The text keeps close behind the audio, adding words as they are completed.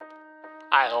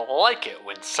I like it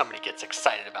when somebody gets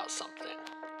excited about something.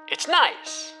 It's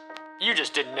nice. You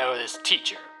just didn't know this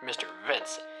teacher, Mr.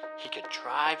 Vincent. He could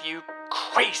drive you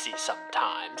crazy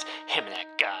sometimes, him in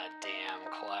that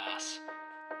goddamn class.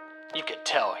 You could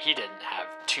tell he didn't have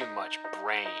too much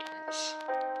brains.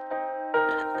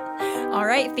 All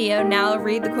right, Theo, now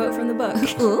read the quote from the book.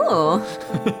 Ooh.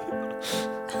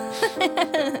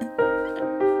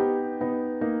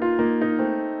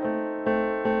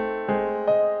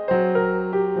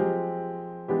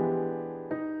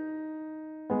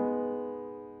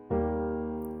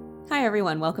 Hi,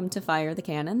 everyone. Welcome to Fire the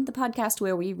Canon, the podcast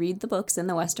where we read the books in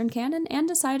the Western canon and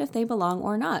decide if they belong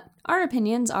or not. Our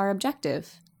opinions are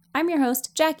objective. I'm your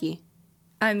host, Jackie.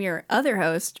 I'm your other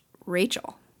host,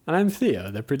 Rachel. And I'm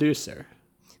Theo, the producer.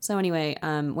 So anyway,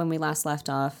 when we last left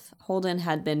off, Holden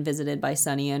had been visited by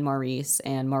Sonny and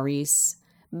Maurice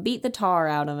beat the tar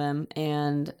out of him,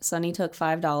 and Sonny took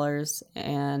 $5,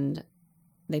 and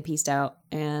they peaced out,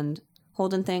 and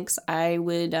Holden thinks, I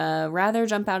would rather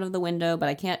jump out of the window, but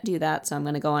I can't do that, so I'm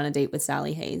going to go on a date with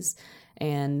Sally Hayes.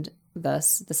 And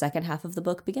thus, the second half of the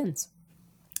book begins.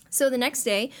 So the next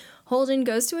day, Holden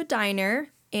goes to a diner,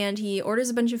 and he orders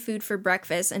a bunch of food for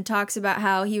breakfast and talks about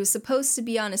how he was supposed to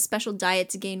be on a special diet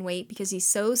to gain weight because he's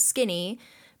so skinny,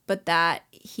 but that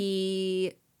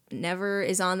he never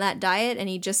is on that diet, and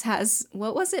he just has,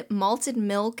 what was it, malted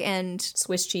milk and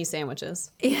Swiss cheese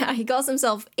sandwiches. Yeah, he calls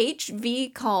himself H.V.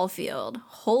 Caulfield.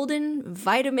 Holden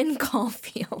Vitamin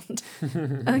Caulfield.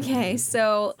 Okay,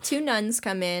 so two nuns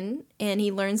come in, and he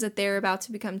learns that they're about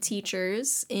to become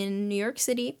teachers in New York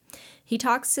City. He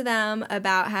talks to them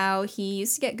about how he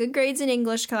used to get good grades in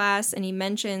English class, and he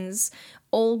mentions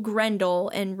old Grendel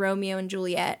and Romeo and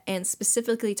Juliet, and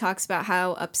specifically talks about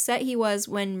how upset he was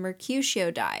when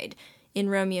Mercutio died in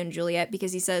Romeo and Juliet,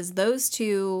 because he says those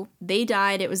two, they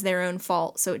died, it was their own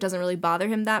fault, so it doesn't really bother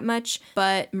him that much,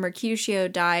 but Mercutio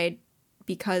died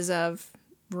because of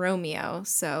Romeo,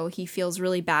 so he feels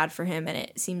really bad for him, and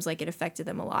it seems like it affected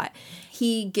them a lot.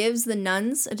 He gives the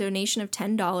nuns a donation of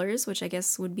 $10, which I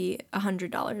guess would be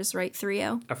 $100, right,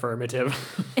 Theo? Affirmative.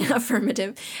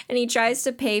 Affirmative. And he tries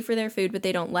to pay for their food, but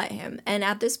they don't let him. And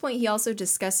at this point, he also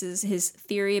discusses his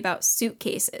theory about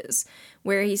suitcases,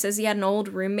 where he says he had an old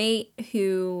roommate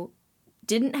who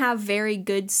didn't have very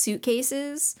good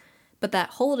suitcases, but that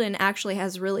Holden actually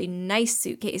has really nice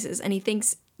suitcases, and he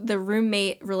thinks the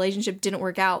roommate relationship didn't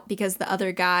work out because the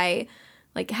other guy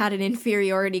had an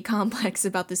inferiority complex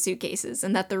about the suitcases,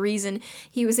 and that the reason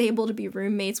he was able to be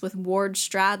roommates with Ward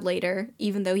Stradlater,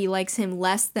 even though he likes him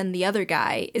less than the other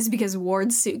guy, is because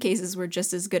Ward's suitcases were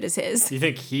just as good as his. Do you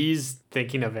think he's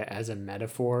thinking of it as a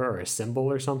metaphor or a symbol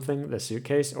or something, the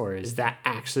suitcase, or is that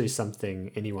actually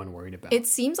something anyone worried about? It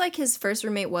seems like his first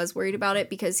roommate was worried about it,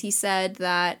 because he said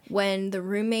that when the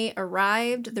roommate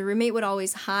arrived, the roommate would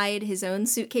always hide his own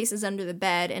suitcases under the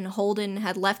bed, and Holden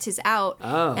had left his out,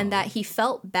 and that he felt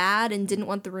bad and didn't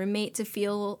want the roommate to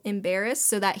feel embarrassed,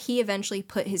 so that he eventually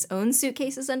put his own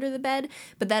suitcases under the bed,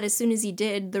 but that as soon as he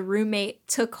did, the roommate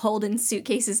took Holden's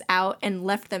suitcases out and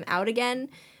left them out again,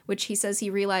 which he says he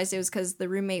realized it was because the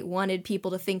roommate wanted people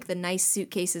to think the nice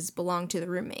suitcases belonged to the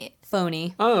roommate.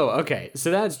 Phony. Oh, okay. So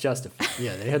that's justified.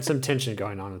 Yeah, they had some tension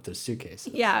going on with those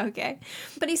suitcases. Yeah, okay.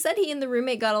 But he said he and the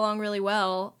roommate got along really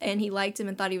well, and he liked him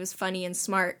and thought he was funny and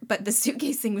smart, but the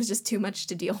suitcase thing was just too much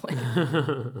to deal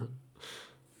with.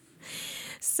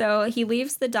 So he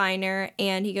leaves the diner,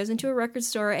 and he goes into a record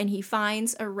store, and he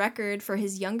finds a record for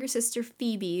his younger sister,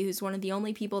 Phoebe, who's one of the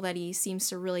only people that he seems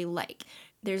to really like.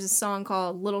 There's a song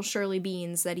called Little Shirley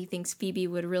Beans that he thinks Phoebe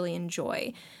would really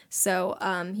enjoy. So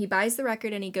he buys the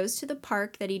record, and he goes to the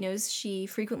park that he knows she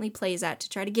frequently plays at to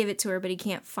try to give it to her, but he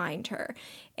can't find her.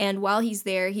 And while he's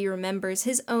there, he remembers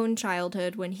his own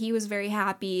childhood when he was very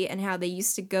happy, and how they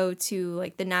used to go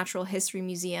to the Natural History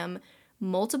Museum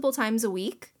multiple times a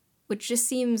week, which just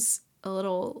seems a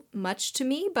little much to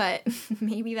me, but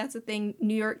maybe that's a thing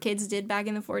New York kids did back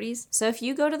in the 40s. So if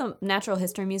you go to the Natural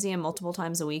History Museum multiple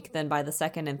times a week, then by the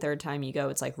second and third time you go,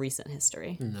 it's like recent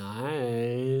history.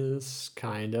 Nice.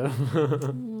 Kind of.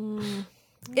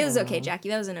 It was okay, Jackie.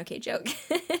 That was an okay joke.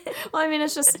 Well, I mean,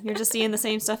 it's just, you're just seeing the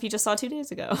same stuff you just saw 2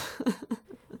 days ago.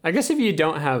 I guess if you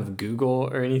don't have Google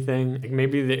or anything,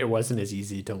 maybe it wasn't as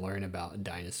easy to learn about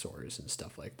dinosaurs and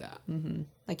stuff like that. Mm-hmm.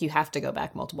 Like, you have to go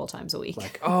back multiple times a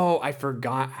week. Oh, I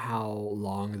forgot how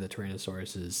long the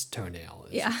Tyrannosaurus's toenail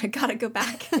is. Yeah, I gotta go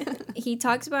back. He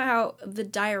talks about how the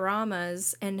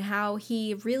dioramas and how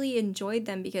he really enjoyed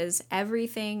them because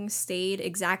everything stayed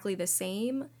exactly the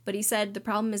same. But he said the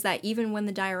problem is that even when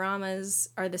the dioramas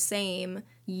are the same,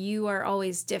 you are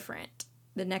always different.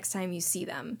 the next time you see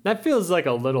them. That feels like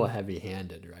a little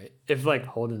heavy-handed, right? If like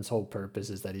Holden's whole purpose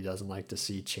is that he doesn't like to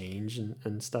see change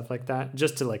and stuff like that,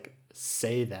 just to like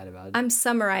say that about it. I'm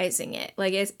summarizing it.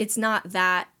 Like it's not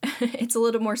that. It's a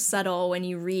little more subtle when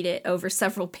you read it over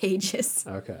several pages.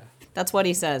 Okay. That's what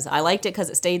he says. I liked it because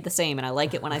it stayed the same, and I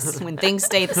like it when when things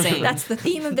stay the same. That's the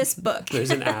theme of this book.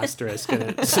 There's an asterisk and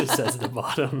it says at the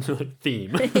bottom,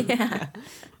 theme. Yeah.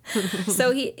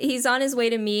 So he's on his way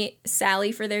to meet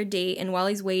Sally for their date, and while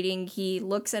he's waiting, he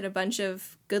looks at a bunch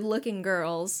of good-looking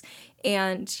girls,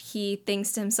 and he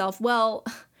thinks to himself, well,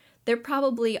 they're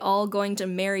probably all going to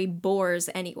marry boars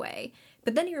anyway.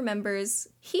 But then he remembers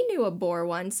he knew a boar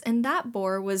once, and that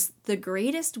boar was the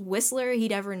greatest whistler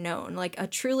he'd ever known, like a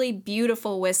truly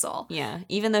beautiful whistle. Yeah,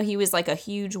 even though he was like a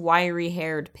huge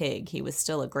wiry-haired pig, he was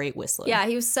still a great whistler. Yeah,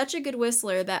 he was such a good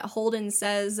whistler that Holden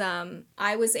says,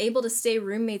 I was able to stay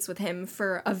roommates with him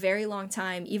for a very long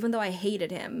time, even though I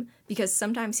hated him, because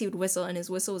sometimes he would whistle and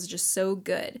his whistle was just so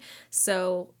good.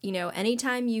 So,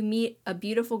 anytime you meet a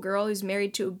beautiful girl who's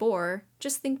married to a boar,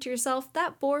 just think to yourself,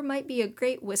 that boar might be a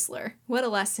great whistler. What a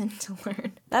lesson to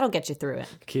learn. That'll get you through it.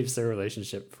 Keeps their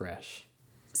relationship fresh.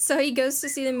 So he goes to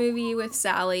see the movie with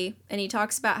Sally, and he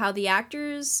talks about how the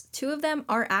actors, 2 of them,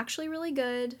 are actually really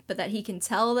good, but that he can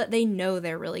tell that they know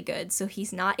they're really good, so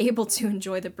he's not able to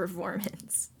enjoy the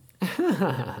performance.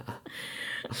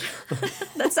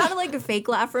 That sounded like a fake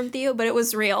laugh from Theo, but it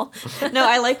was real. No,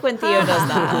 I like when Theo does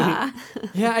that.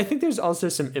 Yeah, I think there's also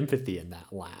some empathy in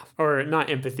that laugh. Or not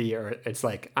empathy, or it's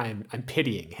like I'm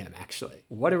pitying him, actually.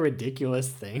 What a ridiculous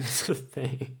thing to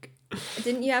think.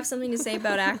 Didn't you have something to say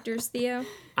about actors, Theo?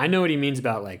 I know what he means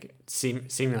about like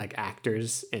seeming like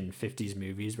actors in 50s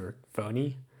movies were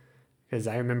phony. Because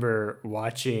I remember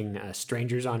watching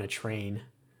Strangers on a Train,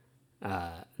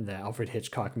 the Alfred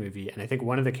Hitchcock movie, and I think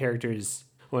one of the characters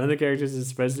is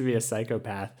supposed to be a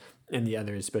psychopath, and the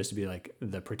other is supposed to be like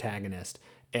the protagonist.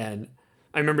 And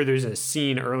I remember there's a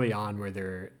scene early on where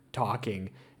they're talking,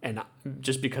 and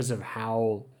just because of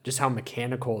how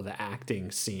mechanical the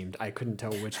acting seemed, I couldn't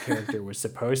tell which character was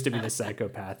supposed to be the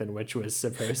psychopath and which was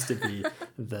supposed to be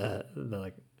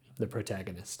the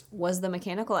protagonist. Was the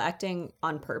mechanical acting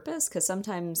on purpose? Because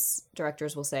sometimes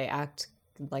directors will say act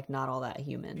like not all that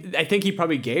human. I think he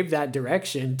probably gave that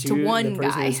direction to one the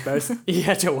person guy. who's supposed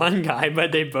yeah, to one guy,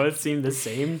 but they both seemed the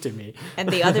same to me. And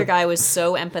the other guy was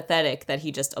so empathetic that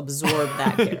he just absorbed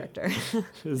that character. It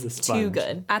was a sponge. Too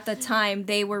good. At the time,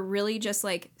 they were really just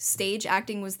like stage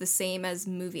acting was the same as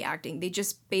movie acting. They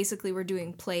just basically were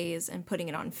doing plays and putting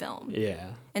it on film.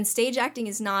 Yeah. And stage acting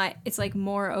is not, it's like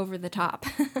more over the top.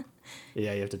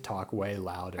 Yeah, you have to talk way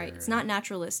louder. Right. It's not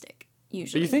naturalistic, But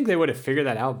usually. you think they would have figured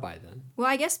that out by then? Well,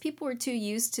 I guess people were too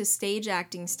used to stage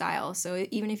acting style. So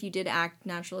even if you did act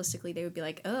naturalistically, they would be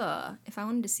like, ugh, if I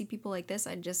wanted to see people like this,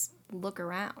 I'd just look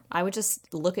around. I would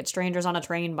just look at strangers on a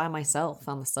train by myself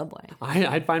on the subway.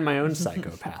 I'd find my own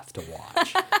psychopath to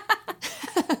watch.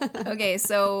 Okay,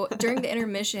 so during the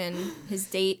intermission, his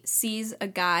date sees a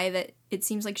guy that it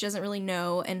seems like she doesn't really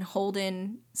know, and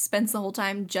Holden spends the whole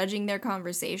time judging their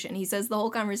conversation. He says the whole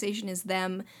conversation is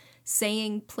them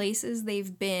saying places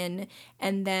they've been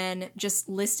and then just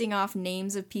listing off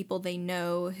names of people they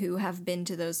know who have been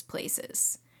to those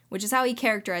places, which is how he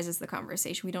characterizes the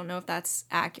conversation. We don't know if that's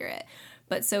accurate.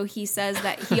 But so he says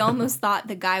that he almost thought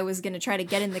the guy was going to try to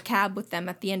get in the cab with them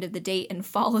at the end of the date and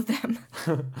follow them.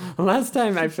 Last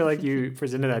time, I feel like you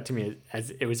presented that to me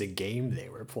as it was a game they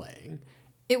were playing.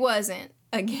 It wasn't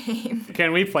a game.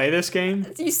 Can we play this game?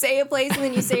 You say a place and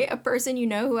then you say a person you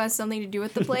know who has something to do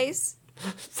with the place.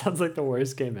 Sounds like the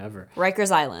worst game ever.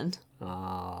 Rikers Island.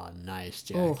 Oh, nice,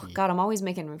 Jackie. Oh, God, I'm always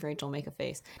making Rachel make a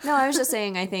face. No, I was just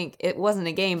saying I think it wasn't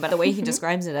a game, but the way he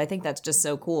describes it, I think that's just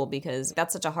so cool because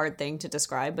that's such a hard thing to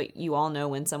describe, but you all know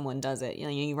when someone does it. You know,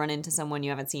 you run into someone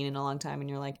you haven't seen in a long time and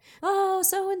you're like, oh,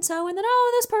 so-and-so, and then,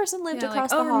 oh, this person lived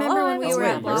across the hall. Remember Oh, when I we know were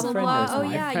that at blah, person." blah, blah. is Oh,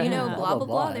 my yeah, friend. you know, blah, blah,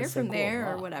 blah. They're That's so from cool.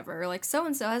 there or Wow. whatever. Or like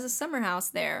so-and-so has a summer house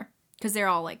there because they're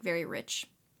all like very rich.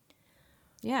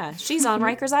 Yeah, she's on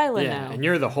Rikers Island Yeah, now. and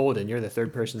you're the Holden. You're the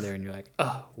third person there, and you're like,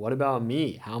 oh, what about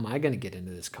me? How am I going to get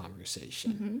into this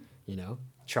conversation? You know?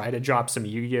 Try to drop some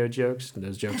Yu-Gi-Oh jokes, and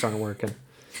those jokes aren't working.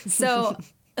 So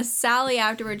Sally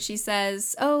afterwards, she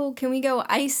says, oh, can we go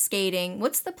ice skating?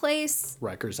 What's the place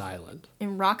Rikers Island.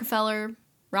 in Rockefeller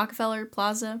Rockefeller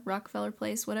Plaza, Rockefeller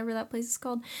Place, whatever that place is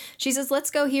called. She says, let's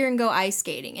go here and go ice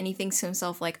skating. And he thinks to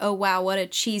himself like, oh, wow, what a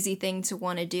cheesy thing to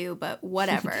want to do, but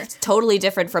whatever. Totally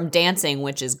different from dancing,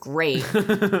 which is great.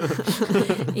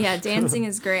 Yeah, dancing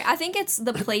is great. I think it's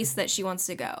the place that she wants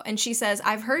to go. And she says,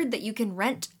 I've heard that you can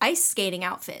rent ice skating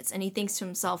outfits. And he thinks to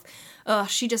himself, ugh,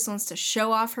 she just wants to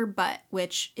show off her butt,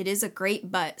 which it is a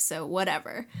great butt, so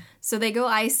whatever. So they go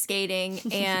ice skating,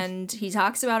 and he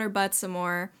talks about her butt some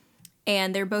more.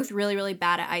 And they're both really, really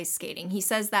bad at ice skating. He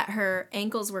says that her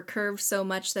ankles were curved so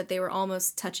much that they were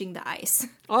almost touching the ice,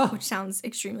 which sounds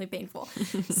extremely painful.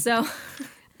 So,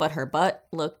 But her butt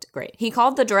looked great. He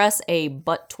called the dress a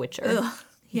butt twitcher. ugh,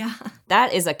 yeah.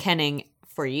 That is a kenning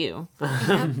for you.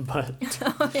 But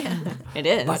Oh, yeah. It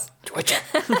is. but Twitch.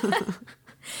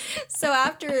 So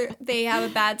after they have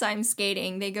a bad time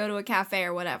skating, they go to a cafe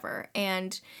or whatever,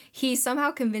 and he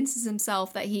somehow convinces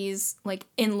himself that he's like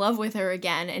in love with her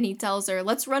again, and he tells her,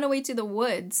 let's run away to the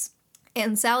woods.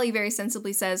 And Sally very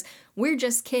sensibly says, we're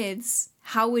just kids.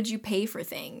 How would you pay for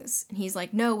things? And he's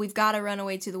like, no, we've got to run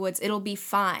away to the woods. It'll be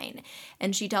fine.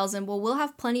 And she tells him, well, we'll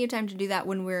have plenty of time to do that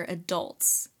when we're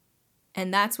adults.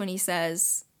 And that's when he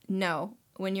says, no,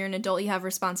 when you're an adult, you have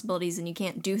responsibilities and you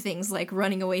can't do things like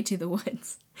running away to the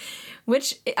woods.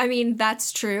 Which, I mean,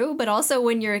 that's true. But also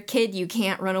when you're a kid, you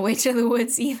can't run away to the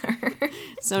woods either.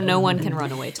 So no one can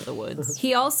run away to the woods.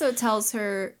 He also tells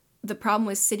her the problem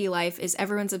with city life is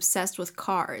everyone's obsessed with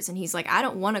cars. And he's like, I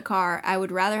don't want a car. I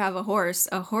would rather have a horse.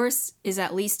 A horse is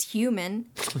at least human.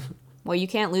 Well, you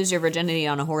can't lose your virginity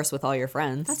on a horse with all your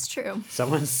friends. That's true.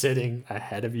 Someone's sitting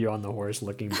ahead of you on the horse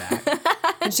looking back.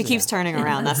 And she keeps turning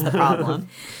around. That's the problem.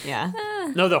 Yeah.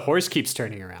 No, the horse keeps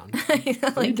turning around.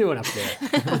 What are you doing up there?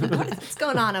 What's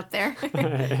going on up there?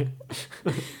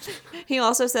 He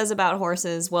also says about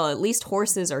horses, well, at least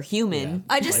horses are human.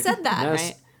 I just said that. no,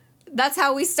 Right? That's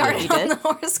how we started you on did? the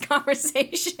horse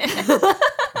conversation.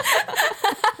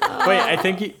 Wait, I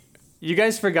think you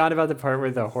guys forgot about the part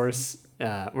where the horse,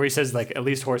 where he says, like, at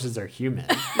least horses are human.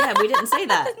 Yeah, we didn't say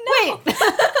that. Wait.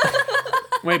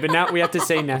 Wait, but now we have to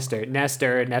say Nestor.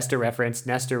 Nestor reference,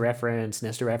 Nestor reference,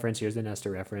 Nestor reference. Here's the Nestor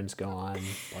reference. Go on,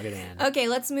 plug it in. Okay,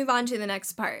 let's move on to the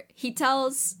next part. He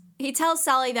tells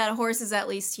Sally that a horse is at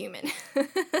least human.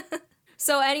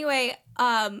 So anyway,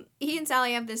 he and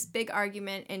Sally have this big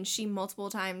argument, and she multiple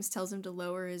times tells him to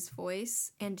lower his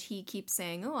voice, and he keeps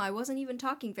saying, oh, I wasn't even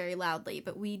talking very loudly,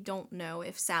 but we don't know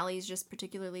if Sally's just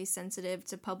particularly sensitive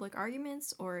to public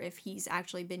arguments, or if he's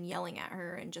actually been yelling at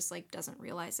her and just, like, doesn't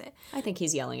realize it. I think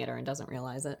he's yelling at her and doesn't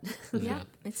realize it. Yeah,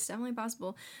 it's definitely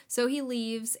possible. So he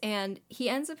leaves, and he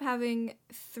ends up having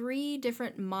 3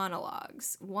 different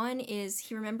monologues. One is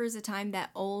he remembers a time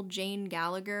that old Jane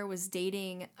Gallagher was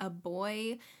dating a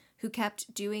boy who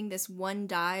kept doing this one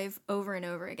dive over and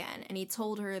over again. And he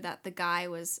told her that the guy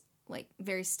was, like,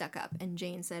 very stuck up. And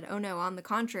Jane said, oh no, on the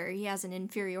contrary, he has an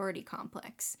inferiority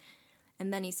complex.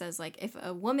 And then he says, like, if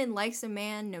a woman likes a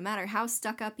man, no matter how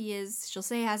stuck up he is, she'll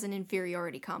say he has an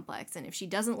inferiority complex. And if she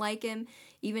doesn't like him,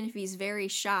 even if he's very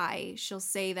shy, she'll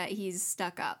say that he's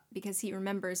stuck up, because he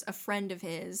remembers a friend of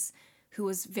his who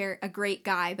was a great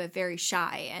guy, but very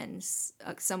shy. And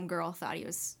some girl thought he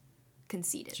was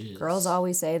conceited. Jeez. Girls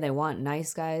always say they want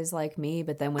nice guys like me,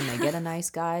 but then when they get a nice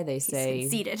guy, they say...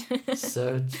 Conceited.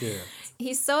 So true.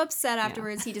 He's so upset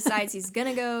afterwards, he decides he's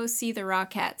gonna go see the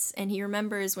Rockettes, and he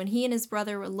remembers when he and his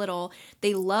brother were little,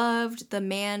 they loved the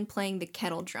man playing the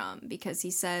kettle drum, because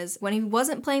he says when he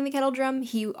wasn't playing the kettle drum,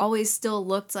 he always still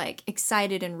looked, like,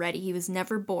 excited and ready. He was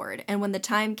never bored. And when the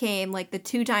time came, like the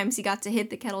 2 times he got to hit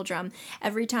the kettle drum,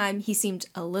 every time he seemed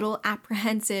a little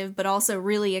apprehensive, but also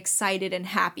really excited and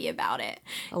happy about it.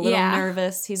 A little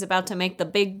nervous. He's about to make the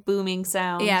big booming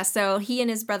sound. Yeah, so he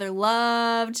and his brother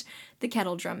loved the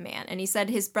Kettle Drum Man. And he said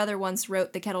his brother once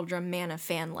wrote the Kettle Drum Man a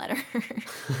fan letter.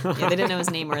 Yeah, they didn't know his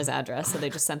name or his address, so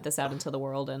they just sent this out into the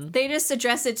world. And They just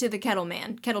addressed it to the Kettle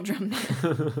Drum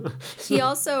Man. He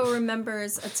also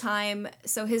remembers a time,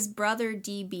 so his brother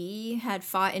DB had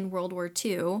fought in World War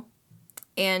II,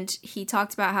 and he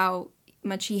talked about how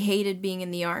much he hated being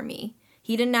in the army.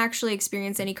 He didn't actually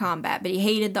experience any combat, but he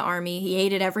hated the army. He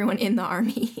hated everyone in the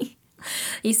army.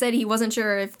 He said he wasn't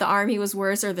sure if the army was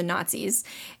worse or the Nazis.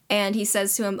 And he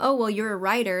says to him, oh, well, you're a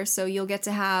writer, so you'll get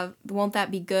to have, won't that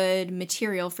be good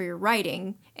material for your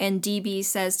writing? And DB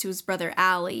says to his brother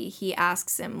Ali, he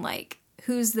asks him, like,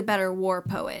 who's the better war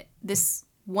poet? This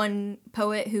one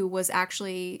poet who was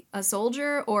actually a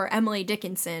soldier, or Emily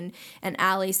Dickinson? And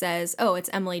Ali says, oh, it's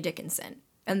Emily Dickinson.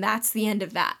 And that's the end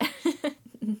of that.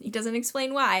 He doesn't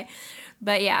explain why.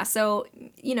 But yeah, so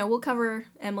we'll cover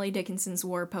Emily Dickinson's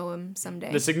war poem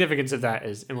someday. The significance of that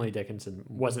is Emily Dickinson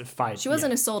wasn't fighting. She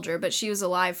wasn't a soldier, but she was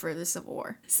alive for the Civil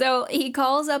War. So he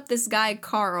calls up this guy,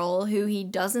 Carl, who he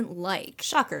doesn't like.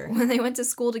 Shocker. When they went to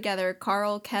school together,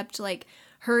 Carl kept, like,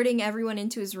 herding everyone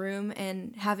into his room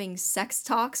and having sex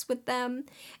talks with them.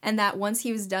 And that once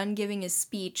he was done giving his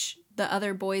speech, the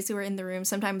other boys who were in the room,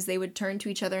 sometimes they would turn to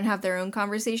each other and have their own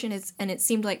conversation. And it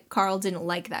seemed like Carl didn't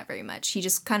like that very much. He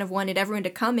just kind of wanted everyone to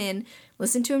come in,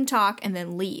 listen to him talk, and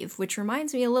then leave, which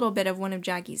reminds me a little bit of one of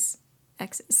Jackie's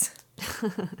exes.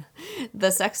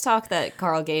 The sex talk that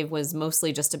Carl gave was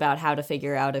mostly just about how to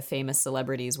figure out if famous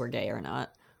celebrities were gay or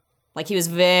not. Like, he was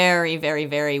very, very,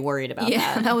 very worried about that.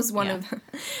 Yeah, that was one of them.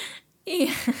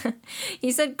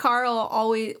 He said Carl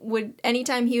always would,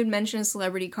 anytime he would mention a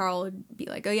celebrity, Carl would be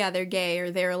like, oh yeah, they're gay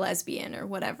or they're a lesbian or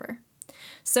whatever.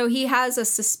 So he has a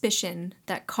suspicion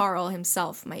that Carl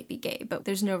himself might be gay, but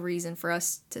there's no reason for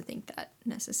us to think that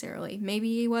necessarily.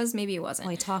 Maybe he was, maybe he wasn't.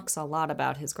 Well, he talks a lot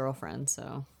about his girlfriend,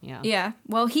 so yeah. Yeah.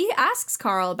 Well, he asks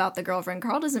Carl about the girlfriend.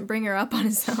 Carl doesn't bring her up on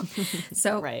his own.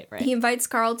 So Right. he invites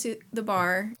Carl to the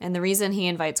bar. And the reason he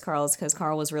invites Carl is because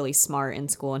Carl was really smart in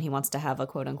school and he wants to have a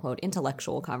quote-unquote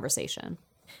intellectual conversation.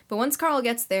 But once Carl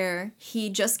gets there, he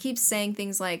just keeps saying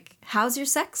things like, how's your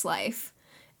sex life?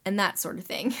 And that sort of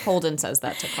thing. Holden says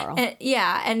that to Carl.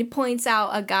 And he points out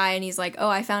a guy and he's like, oh,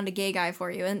 I found a gay guy for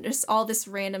you. And just all this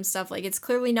random stuff. Like, it's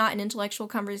clearly not an intellectual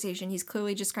conversation. He's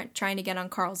clearly just trying to get on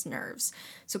Carl's nerves.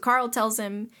 So Carl tells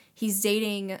him he's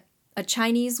dating a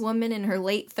Chinese woman in her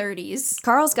late 30s.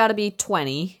 Carl's got to be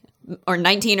 20 or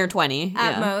 19 or 20.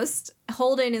 At most.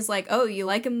 Holden is like, oh, you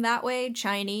like him that way,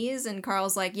 Chinese? And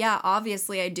Carl's like, yeah,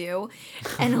 obviously I do.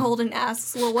 And Holden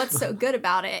asks, well, what's so good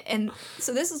about it? And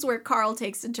so this is where Carl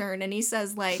takes a turn and he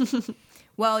says, like,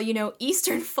 well,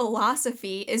 Eastern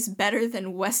philosophy is better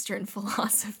than Western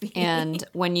philosophy. And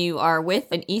when you are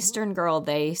with an Eastern girl,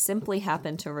 they simply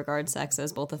happen to regard sex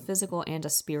as both a physical and a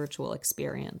spiritual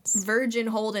experience. Virgin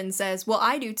Holden says, well,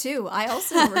 I do too. I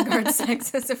also regard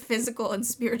sex as a physical and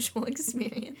spiritual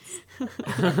experience.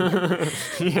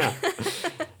 Yeah.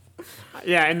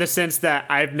 Yeah, in the sense that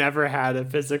I've never had a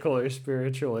physical or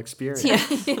spiritual experience.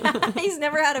 Yeah. He's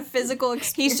never had a physical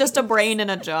experience. He's just a brain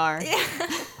in a jar. Yeah.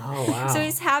 Oh, wow. So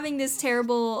he's having this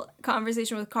terrible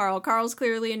conversation with Carl. Carl's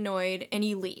clearly annoyed, and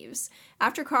he leaves.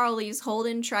 After Carl leaves,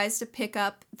 Holden tries to pick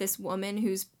up this woman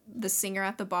who's the singer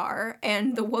at the bar,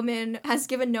 and the woman has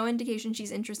given no indication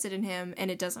she's interested in him, and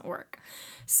it doesn't work.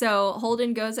 So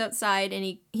Holden goes outside,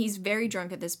 and he's very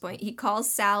drunk at this point. He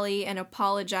calls Sally and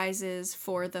apologizes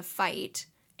for the fight,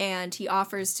 and he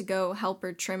offers to go help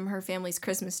her trim her family's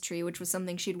Christmas tree, which was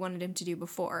something she'd wanted him to do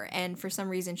before. And for some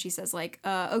reason, she says, like,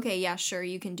 okay, yeah, sure,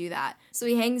 you can do that. So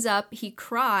he hangs up, he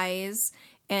cries,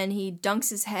 and he dunks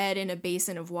his head in a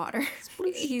basin of water.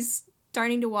 He's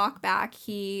starting to walk back.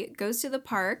 He goes to the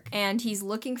park, and he's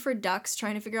looking for ducks,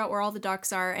 trying to figure out where all the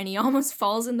ducks are, and he almost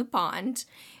falls in the pond.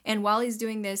 And while he's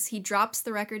doing this, he drops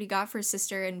the record he got for his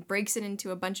sister and breaks it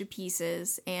into a bunch of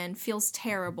pieces and feels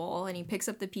terrible, and he picks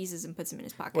up the pieces and puts them in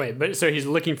his pocket. Wait, but so he's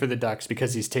looking for the ducks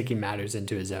because he's taking matters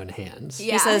into his own hands.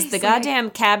 Yeah, He says, the he's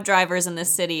goddamn cab drivers in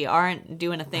this city aren't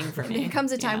doing a thing for me. There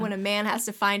comes a time when a man has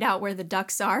to find out where the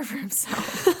ducks are for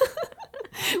himself.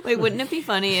 Wait, wouldn't it be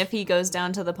funny if he goes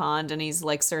down to the pond and he's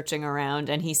like searching around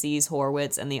and he sees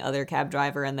Horwitz and the other cab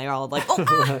driver and they're all like,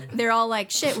 oh, They're all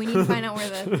like, shit, we need to find out where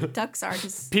the ducks are.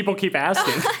 'Cause People keep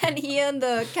asking. and he and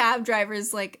the cab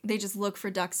drivers, like, they just look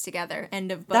for ducks together.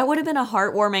 End of book. that would have been a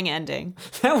heartwarming ending.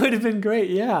 That would have been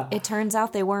great, yeah. It turns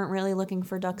out they weren't really looking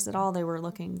for ducks at all. They were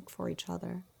looking for each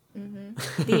other.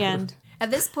 The end. At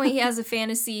this point, he has a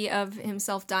fantasy of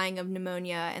himself dying of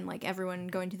pneumonia and, like, everyone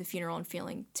going to the funeral and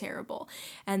feeling terrible.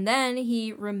 And then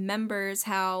he remembers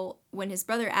how when his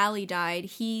brother Ali died,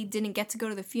 he didn't get to go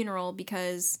to the funeral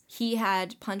because he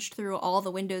had punched through all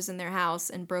the windows in their house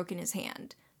and broken his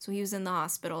hand. So he was in the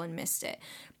hospital and missed it.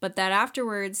 But that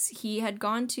afterwards, he had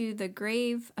gone to the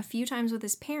grave a few times with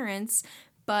his parents,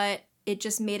 but it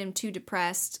just made him too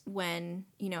depressed when,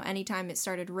 anytime it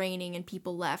started raining and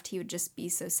people left, he would just be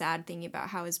so sad thinking about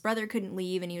how his brother couldn't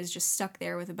leave and he was just stuck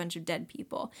there with a bunch of dead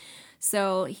people.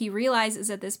 So he realizes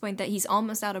at this point that he's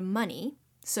almost out of money.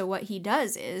 So what he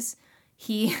does is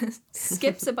he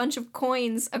skips a bunch of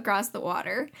coins across the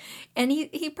water, and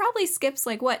he probably skips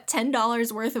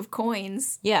 $10 worth of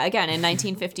coins. Yeah, again, in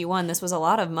 1951, this was a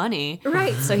lot of money.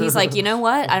 Right. So he's like, you know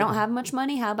what? I don't have much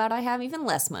money. How about I have even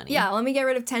less money? Yeah, let me get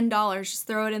rid of $10, just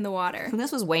throw it in the water. And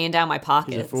this was weighing down my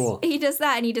pockets. He's a fool. He does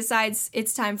that, and he decides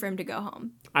it's time for him to go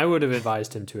home. I would have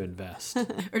advised him to invest.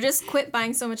 Or just quit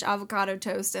buying so much avocado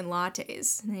toast and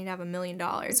lattes, and he'd have $1 million.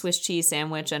 Swiss cheese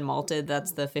sandwich and malted,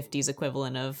 that's the 50s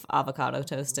equivalent of avocado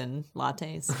avocado toast and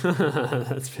lattes.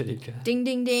 That's pretty good. Ding,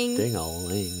 ding, ding.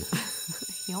 Ding-a-ling.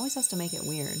 He always has to make it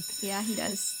weird. Yeah, he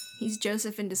does. He's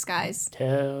Joseph in disguise.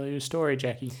 Tell your story,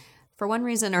 Jackie. For one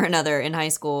reason or another, in high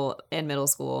school and middle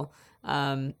school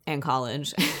and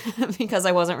college, because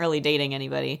I wasn't really dating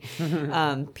anybody,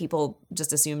 people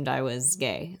just assumed I was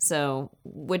gay. So,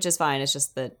 which is fine. It's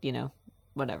just that, you know,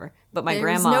 whatever. But my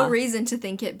grandma... There's no reason to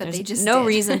think it, but they just no did.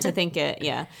 reason to think it,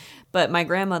 yeah. But my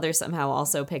grandmother somehow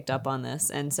also picked up on this.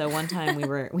 And so one time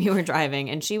we were driving,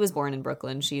 and she was born in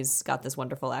Brooklyn. She's got this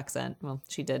wonderful accent. Well,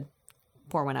 she did.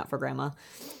 Pour one out for grandma.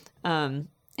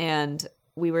 And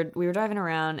we were driving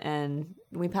around, and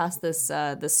we passed this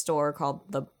store called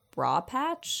the Bra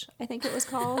Patch, I think it was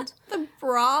called. The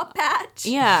bra patch?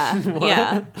 Yeah.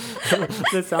 Yeah.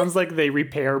 That sounds like they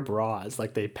repair bras,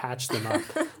 like they patch them up.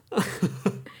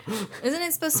 Isn't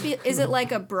it supposed to be, is it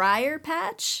like a briar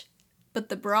patch? But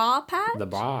the bra patch? The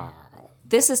bra.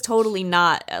 This is totally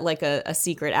not like a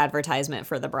secret advertisement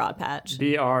for the Bra Patch.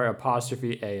 BR''A''.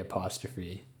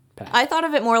 Patch. I thought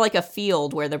of it more like a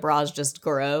field where the bras just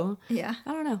grow. Yeah.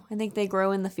 I don't know. I think they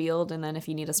grow in the field, and then if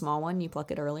you need a small one, you pluck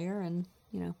it earlier, and,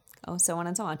 you know, so on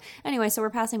and so on. Anyway, so we're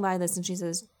passing by this, and she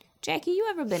says, Jackie, you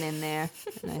ever been in there?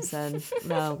 And I said,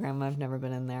 no, Grandma, I've never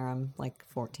been in there. I'm like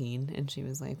 14. And she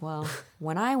was like, well,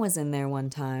 when I was in there one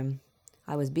time,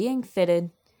 I was being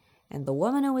fitted, and the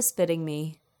woman who was fitting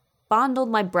me fondled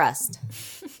my breast.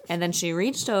 And then she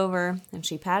reached over, and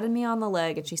she patted me on the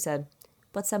leg, and she said,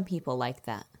 but some people like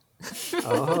that.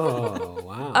 Oh,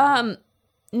 wow.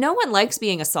 No one likes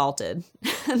being assaulted.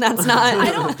 That's not...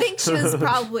 I don't think she was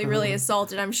probably really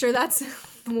assaulted. I'm sure the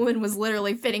woman was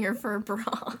literally fitting her for a bra.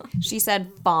 She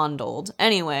said fondled.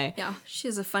 Anyway. Yeah,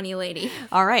 she's a funny lady.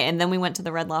 All right, and then we went to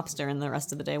the Red Lobster, and the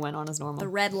rest of the day went on as normal. The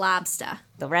Red Lobster.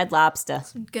 The Red Lobster.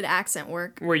 Good accent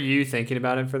work. Were you thinking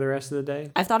about it for the rest of the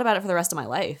day? I've thought about it for the rest of my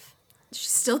life. She's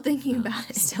still thinking about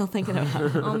it. Still thinking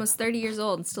about it. Almost 30 years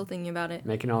old and still thinking about it.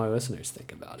 Making all our listeners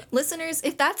think about it. Listeners,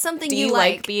 if that's something Do you you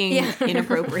like being yeah.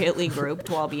 inappropriately groped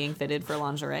while being fitted for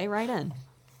lingerie? Right in.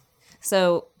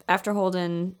 So after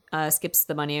Holden skips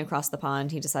the money across the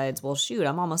pond, he decides, well, shoot,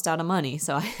 I'm almost out of money,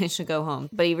 so I should go home.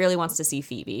 But he really wants to see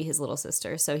Phoebe, his little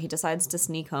sister, so he decides to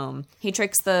sneak home. He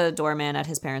tricks the doorman at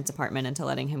his parents' apartment into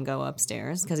letting him go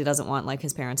upstairs because he doesn't want, like,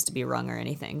 his parents to be rung or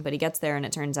anything. But he gets there, and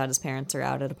it turns out his parents are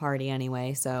out at a party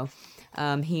anyway, so...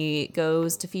 he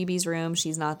goes to Phoebe's room.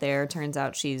 She's not there. Turns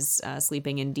out she's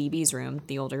sleeping in DB's room,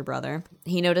 the older brother.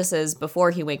 He notices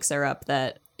before he wakes her up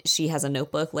that she has a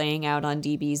notebook laying out on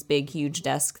DB's big, huge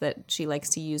desk that she likes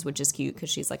to use, which is cute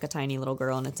because she's like a tiny little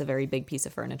girl and it's a very big piece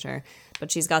of furniture. But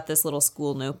she's got this little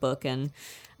school notebook, and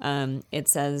it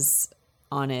says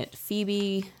on it,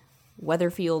 Phoebe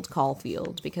Weatherfield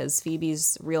Caulfield, because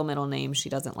Phoebe's real middle name, she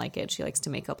doesn't like it. She likes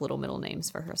to make up little middle names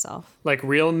for herself. Like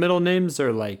real middle names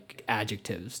or like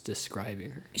adjectives describing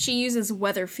her? She uses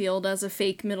Weatherfield as a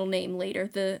fake middle name later,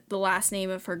 the last name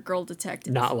of her girl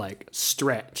detective. Not like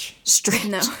Stretch. Stretch.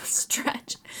 No,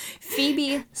 Stretch.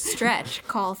 Phoebe Stretch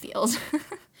Caulfield.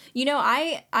 You know,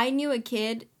 I knew a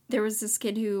kid. There was this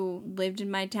kid who lived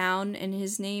in my town, and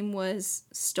his name was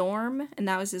Storm, and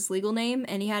that was his legal name.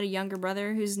 And he had a younger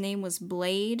brother whose name was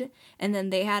Blade, and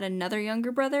then they had another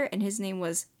younger brother, and his name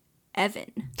was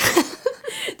Evan.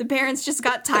 The parents just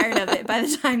got tired of it by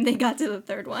the time they got to the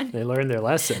third one. They learned their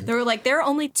lesson. They were like, there are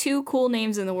only two cool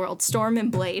names in the world, Storm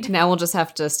and Blade. Now we'll just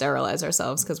have to sterilize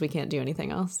ourselves because we can't do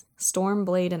anything else. Storm,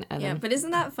 Blade, and Evan. Yeah, but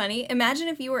isn't that funny? Imagine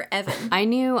if you were Evan. I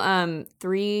knew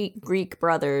 3 Greek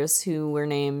brothers who were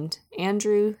named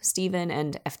Andrew, Stephen,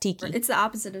 and Eftiki. It's the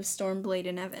opposite of Storm, Blade,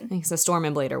 and Evan. So Storm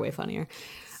and Blade are way funnier.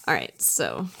 All right,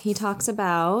 so he talks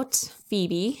about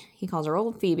Phoebe. He calls her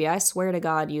old Phoebe. I swear to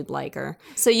God you'd like her.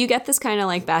 So you get this kind of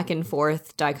like back and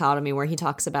forth dichotomy where he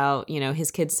talks about, you know, his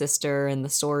kid sister and the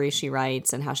stories she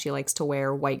writes and how she likes to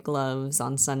wear white gloves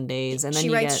on Sundays. And then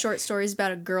she writes short stories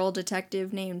about a girl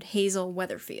detective named Hazel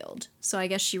Weatherfield. So I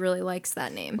guess she really likes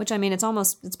that name. Which, I mean,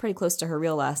 it's pretty close to her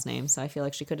real last name, so I feel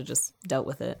like she could have just dealt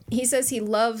with it. He says he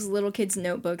loves little kids'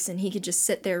 notebooks and he could just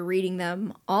sit there reading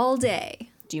them all day.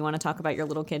 Do you want to talk about your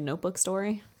little kid notebook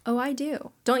story? Oh, I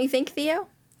do. Don't you think, Theo?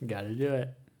 Gotta do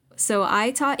it. So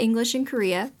I taught English in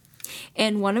Korea,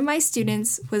 and one of my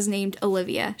students was named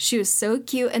Olivia. She was so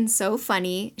cute and so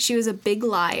funny. She was a big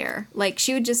liar. Like,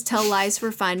 she would just tell lies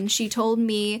for fun. She told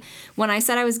me when I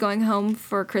said I was going home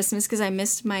for Christmas because I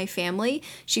missed my family,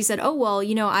 she said, oh, well,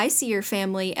 you know, I see your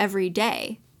family every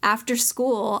day. After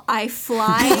school, I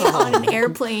fly on an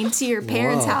airplane to your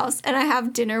parents' house, and I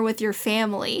have dinner with your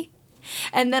family.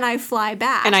 And then I fly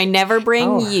back. And I never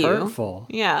bring you. Hurtful.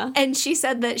 Yeah. And she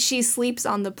said that she sleeps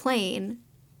on the plane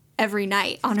every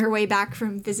night on her way back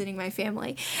from visiting my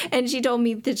family. And she told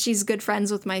me that she's good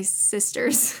friends with my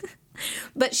sisters.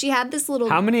 But she had this little...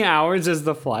 How many hours is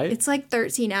the flight? It's like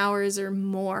 13 hours or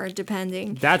more,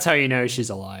 depending. That's how you know she's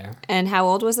a liar. And how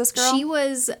old was this girl? She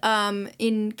was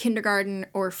in kindergarten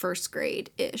or first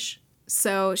grade-ish.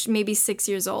 So maybe 6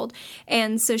 years old.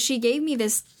 And so she gave me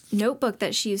this notebook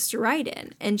that she used to write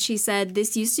in. And she said,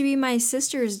 this used to be my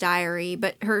sister's diary,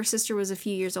 but her sister was a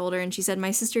few years older. And she said,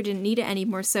 my sister didn't need it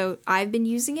anymore, so I've been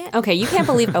using it. Okay, you can't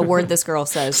believe a word this girl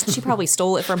says. She probably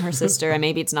stole it from her sister, and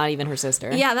maybe it's not even her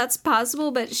sister. Yeah, that's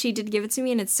possible, but she did give it to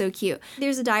me, and it's so cute.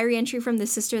 There's a diary entry from the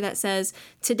sister that says,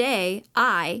 today,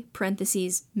 I,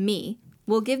 parentheses, me,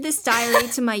 will give this diary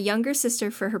to my younger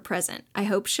sister for her present. I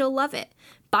hope she'll love it.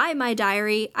 Bye, my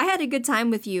diary. I had a good time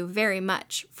with you very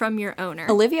much. From your owner.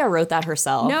 Olivia wrote that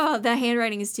herself. No, the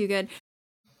handwriting is too good.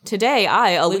 Today,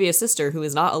 I, Olivia's sister, who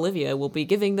is not Olivia, will be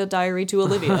giving the diary to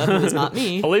Olivia, who is not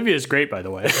me. Olivia's great, by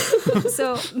the way.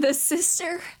 So the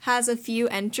sister has a few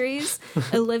entries.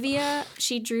 Olivia,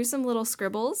 she drew some little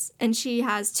scribbles, and she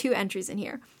has 2 entries in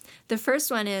here. The first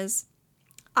one is,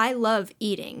 I love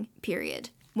eating, period.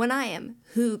 When I am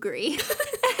hungry.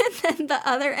 And then the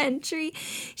other entry,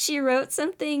 she wrote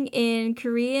something in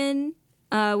Korean,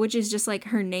 which is just like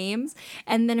her names.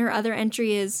 And then her other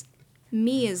entry is,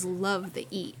 me is love the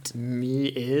eat. Me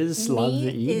is love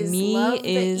the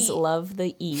eat. Love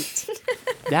the eat.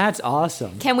 That's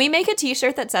awesome. Can we make a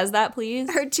t-shirt that says that,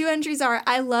 please? Her 2 entries are,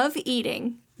 I love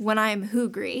eating when I am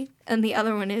hungry. And the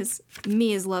other one is,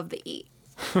 me is love the eat.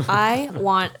 I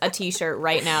want a t-shirt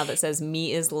right now that says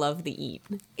me is love the eat.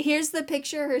 Here's the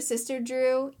picture her sister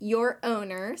drew, your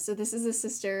owner. So this is a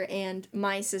sister and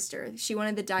my sister. She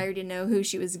wanted the diary to know who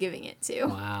she was giving it to.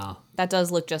 Wow. That does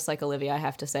look just like Olivia, I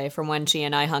have to say, from when she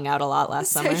and I hung out a lot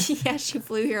last summer. So, yeah, she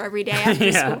flew here every day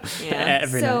after school. Yeah.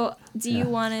 Every night. So do you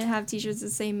want to have t-shirts that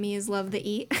say me is love the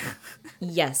eat?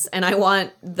 Yes, and I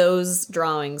want those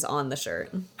drawings on the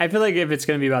shirt. I feel like if it's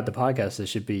going to be about the podcast, it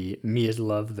should be me is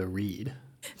love the read.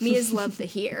 Me is love the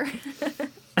hear.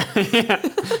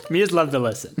 Me is love the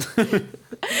listen.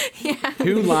 Yeah.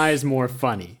 Who lies more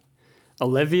funny?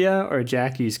 Olivia or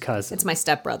Jackie's cousin? It's my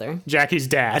stepbrother. Jackie's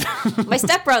dad. My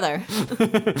stepbrother.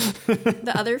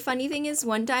 The other funny thing is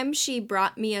one time she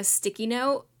brought me a sticky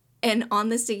note, and on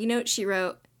the sticky note she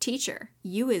wrote, teacher,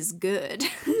 you is good.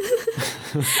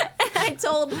 And I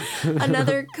told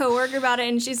another coworker about it,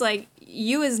 and she's like,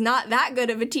 you is not that good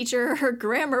of a teacher. Her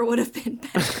grammar would have been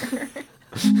better.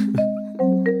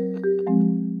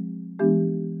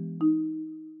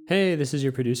 Hey, this is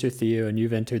your producer Theo, and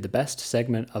you've entered the best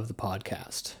segment of the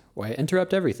podcast, where I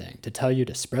interrupt everything to tell you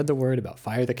to spread the word about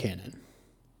Fire the Cannon.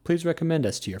 Please recommend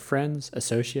us to your friends,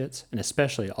 associates, and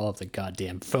especially all of the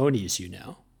goddamn phonies you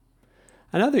know.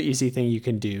 Another easy thing you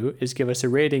can do is give us a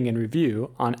rating and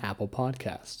review on Apple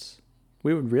Podcasts.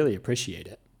 We would really appreciate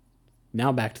it.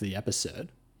 Now back to the episode.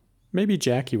 Maybe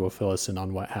Jackie will fill us in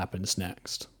on what happens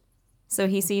next. So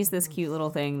he sees this cute little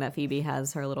thing that Phoebe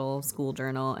has, her little school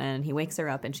journal, and he wakes her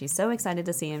up, and she's so excited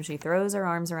to see him. She throws her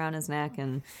arms around his neck,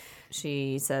 and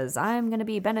she says, I'm going to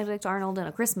be Benedict Arnold in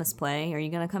a Christmas play. Are you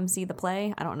going to come see the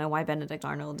play? I don't know why Benedict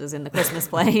Arnold is in the Christmas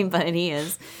play, but he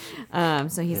is.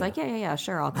 So he's like, yeah,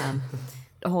 sure, I'll come.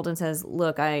 Holden says,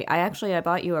 look, I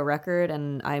bought you a record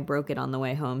and I broke it on the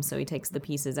way home. So he takes the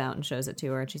pieces out and shows it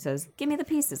to her. And she says, give me the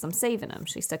pieces. I'm saving them.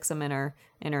 She sticks them in her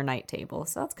night table.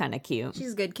 So that's kind of cute.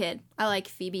 She's a good kid. I like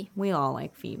Phoebe. We all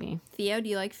like Phoebe. Theo, do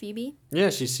you like Phoebe? Yeah,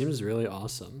 she seems really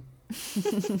awesome.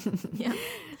 Yeah.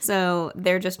 So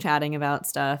they're just chatting about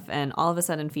stuff. And all of a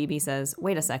sudden Phoebe says,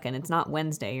 wait a second. It's not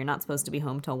Wednesday. You're not supposed to be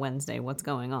home till Wednesday. What's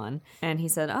going on? And he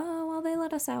said, oh, well, they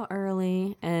let us out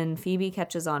early. And Phoebe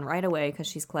catches on right away because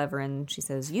she's clever. And she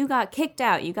says, you got kicked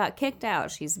out. You got kicked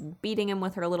out. She's beating him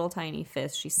with her little tiny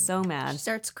fist. She's so mad. She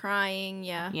starts crying,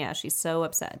 yeah. Yeah, she's so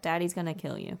upset. Daddy's going to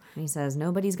kill you. And he says,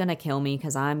 nobody's going to kill me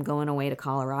because I'm going away to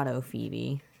Colorado,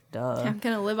 Phoebe. Duh. I'm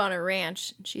going to live on a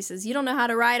ranch. She says, you don't know how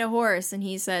to ride a horse. And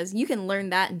he says, you can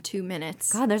learn that in 2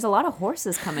 minutes. God, there's a lot of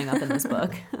horses coming up in this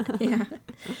book. Yeah.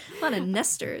 A lot of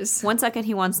nesters. One second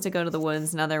he wants to go to the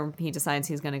woods. Another, he decides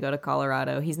he's going to go to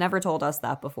Colorado. He's never told us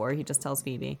that before. He just tells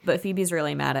Phoebe. But Phoebe's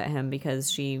really mad at him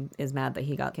because she is mad that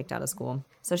he got kicked out of school.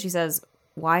 So she says,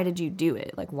 why did you do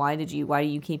it? Like, why do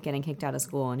you keep getting kicked out of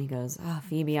school? And he goes,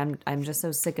 Phoebe, I'm just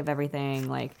so sick of everything.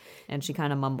 Like, and she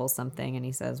kind of mumbles something and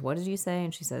he says, what did you say?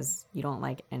 And she says, you don't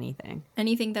like anything.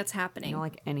 Anything that's happening. You don't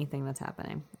like anything that's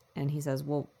happening. And he says,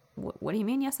 well, what do you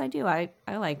mean? Yes, I do. I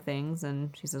like things.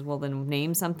 And she says, well, then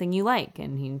name something you like.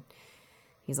 And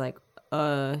he's like,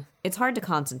 it's hard to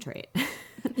concentrate.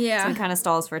 Yeah. So he kind of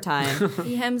stalls for time.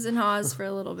 He hems and haws for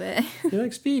a little bit. He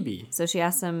likes Phoebe. So she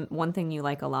asks him one thing you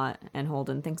like a lot, and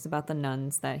Holden thinks about the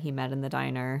nuns that he met in the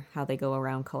diner, how they go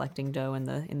around collecting dough in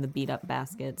the beat up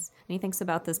baskets. And he thinks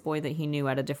about this boy that he knew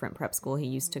at a different prep school he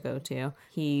used to go to.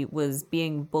 He was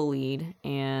being bullied,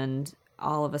 and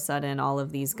all of a sudden, all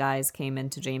of these guys came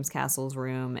into James Castle's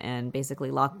room and basically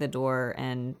locked the door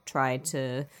and tried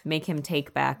to make him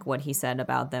take back what he said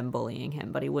about them bullying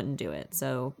him, but he wouldn't do it.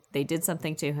 So they did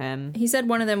something to him. He said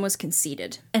one of them was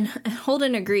conceited. And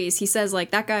Holden agrees. He says,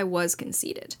 like, that guy was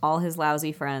conceited. All his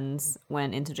lousy friends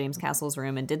went into James Castle's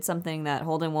room and did something that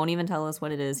Holden won't even tell us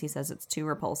what it is. He says it's too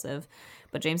repulsive,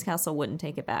 but James Castle wouldn't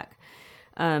take it back.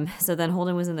 So then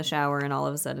Holden was in the shower, and all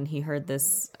of a sudden he heard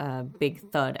this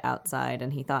big thud outside,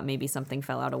 and he thought maybe something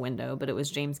fell out a window, but it was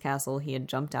James Castle. He had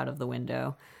jumped out of the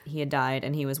window. He had died,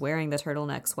 and he was wearing the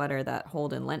turtleneck sweater that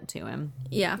Holden lent to him.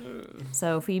 Yeah.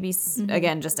 So Phoebe,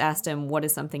 again, just asked him, what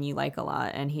is something you like a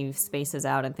lot? And he spaces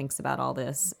out and thinks about all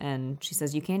this, and she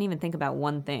says, you can't even think about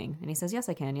one thing. And he says, yes,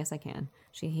 I can. Yes, I can.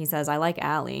 He says, I like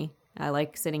Allie. I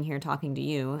like sitting here talking to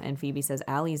you. And Phoebe says,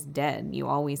 Allie's dead. You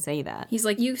always say that. He's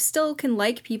like, you still can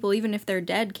like people even if they're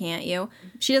dead, can't you?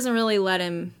 She doesn't really let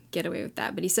him get away with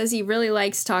that, but he says he really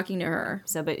likes talking to her.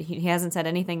 So, but he hasn't said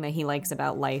anything that he likes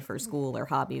about life or school or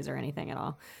hobbies or anything at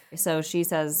all. So she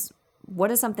says, what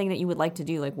is something that you would like to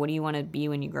do? Like, what do you want to be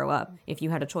when you grow up? If you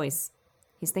had a choice.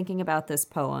 He's thinking about this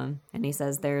poem, and he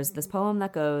says, there's this poem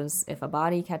that goes, if a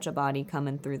body catch a body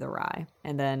coming through the rye.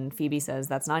 And then Phoebe says,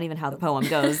 that's not even how the poem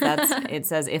goes. It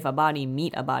says, if a body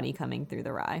meet a body coming through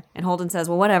the rye. And Holden says,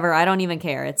 well, whatever, I don't even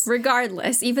care. It's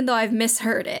regardless, even though I've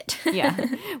misheard it. Yeah,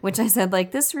 which I said, like,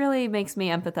 this really makes me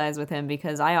empathize with him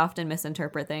because I often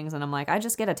misinterpret things, and I'm like, I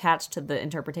just get attached to the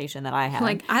interpretation that I have.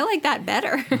 Like, I like that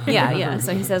better. Yeah.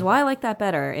 So he says, well, I like that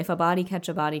better. If a body catch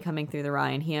a body coming through the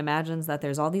rye. And he imagines that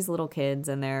there's all these little kids,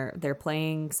 and they're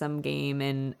playing some game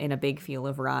in a big field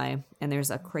of rye, and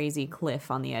there's a crazy cliff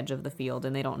on the edge of the field,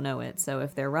 and they don't know it. So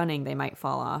if they're running, they might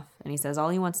fall off. And he says all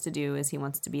he wants to do is he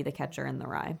wants to be the catcher in the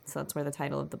rye. So that's where the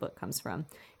title of the book comes from.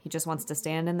 He just wants to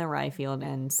stand in the rye field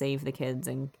and save the kids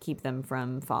and keep them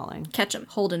from falling. Catch them,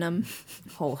 holding them.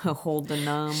 Holding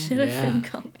them. Should have been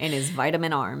called. In his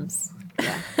vitamin arms.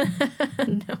 Yeah.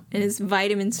 No, in his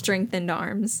vitamin strengthened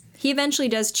arms. He eventually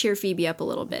does cheer Phoebe up a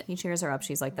little bit. He cheers her up.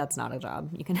 She's like, that's not a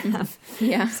job you can have.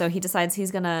 Yeah. So he decides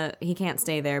he can't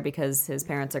stay there because his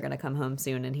parents are going to come home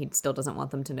soon, and he still doesn't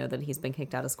want them to know that he's been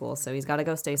kicked out of school. So he's got to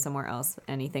go stay somewhere else.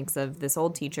 And he thinks of this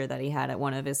old teacher that he had at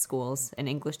one of his schools, an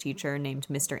English teacher named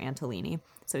Mr. Antolini.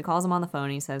 So he calls him on the phone.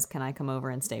 He says, can I come over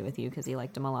and stay with you? Because he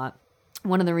liked him a lot.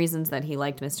 One of the reasons that he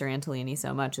liked Mr. Antolini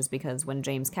so much is because when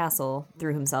James Castle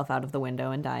threw himself out of the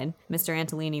window and died, Mr.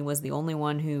 Antolini was the only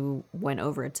one who went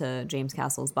over to James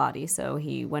Castle's body. So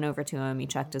he went over to him, he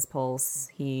checked his pulse,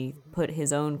 he put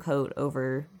his own coat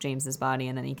over James's body,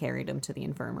 and then he carried him to the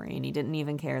infirmary. And he didn't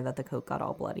even care that the coat got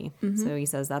all bloody. Mm-hmm. So he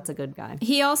says that's a good guy.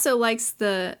 He also likes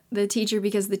the teacher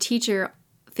because the teacher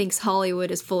thinks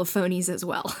Hollywood is full of phonies as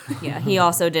well. Yeah, he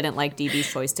also didn't like DB's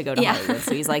choice to go to Hollywood,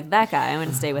 so he's like, that guy, I'm going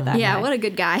to stay with that guy. Yeah, what a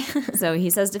good guy. So he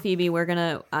says to Phoebe,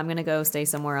 I'm going to go stay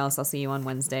somewhere else. I'll see you on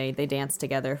Wednesday. They dance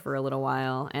together for a little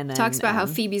while, and then talks about how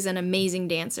Phoebe's an amazing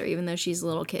dancer, even though she's a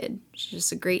little kid. She's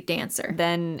just a great dancer.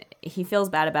 Then he feels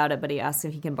bad about it, but he asks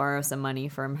if he can borrow some money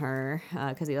from her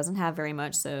because he doesn't have very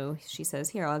much. So she says,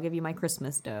 here, I'll give you my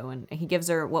Christmas dough. And he gives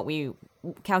her what we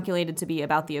calculated to be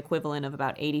about the equivalent of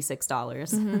about $86.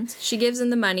 Mm-hmm. She gives him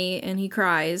the money, and he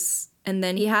cries. And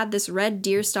then he had this red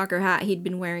deerstalker hat he'd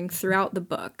been wearing throughout the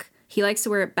book. He likes to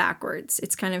wear it backwards.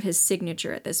 It's kind of his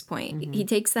signature at this point. Mm-hmm. He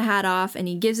takes the hat off, and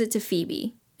he gives it to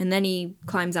Phoebe. And then he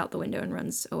climbs out the window and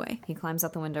runs away. He climbs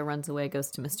out the window, runs away, goes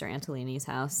to Mr. Antolini's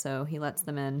house. So he lets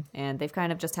them in, and they've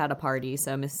kind of just had a party.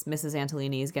 So Mrs.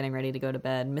 Antolini is getting ready to go to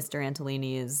bed. Mr.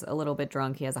 Antolini is a little bit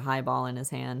drunk. He has a highball in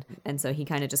his hand. And so he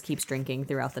kind of just keeps drinking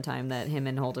throughout the time that him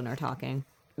and Holden are talking.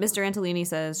 Mr. Antolini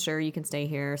says, sure, you can stay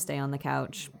here, stay on the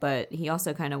couch. But he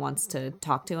also kind of wants to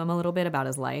talk to him a little bit about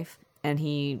his life. And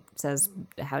he says,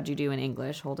 how'd you do in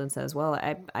English? Holden says, well,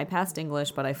 I passed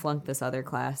English, but I flunked this other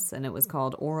class, and it was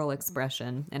called oral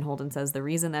expression. And Holden says the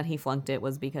reason that he flunked it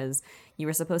was because you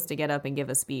were supposed to get up and give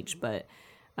a speech, but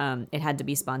it had to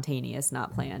be spontaneous,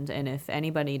 not planned. And if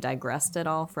anybody digressed at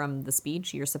all from the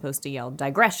speech, you're supposed to yell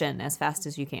digression as fast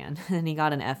as you can. And he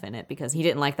got an F in it because he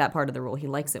didn't like that part of the rule. He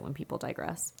likes it when people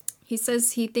digress. He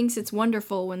says he thinks it's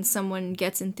wonderful when someone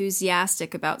gets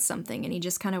enthusiastic about something, and he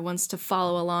just kind of wants to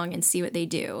follow along and see what they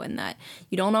do, and that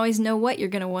you don't always know what you're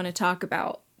going to want to talk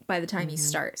about by the time you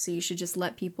start. So you should just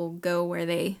let people go where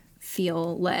they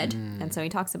feel led. And so he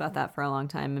talks about that for a long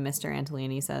time, and Mr.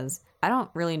 Antolini says, I don't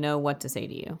really know what to say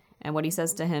to you. And what he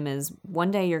says to him is,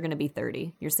 one day you're going to be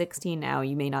 30. You're 16 now.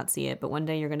 You may not see it, but one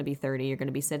day you're going to be 30. You're going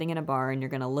to be sitting in a bar and you're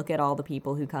going to look at all the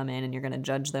people who come in and you're going to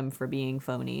judge them for being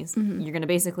phonies. You're going to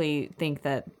basically think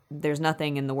that there's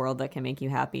nothing in the world that can make you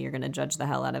happy. You're going to judge the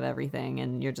hell out of everything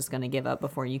and you're just going to give up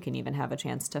before you can even have a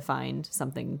chance to find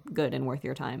something good and worth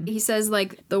your time. He says,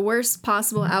 like, the worst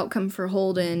possible outcome for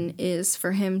Holden is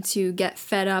for him to get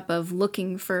fed up of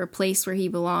looking for a place where he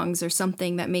belongs or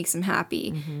something that makes him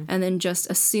happy, and then just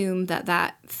assume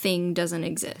that thing doesn't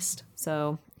exist.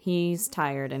 So he's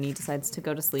tired and he decides to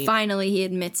go to sleep. Finally, he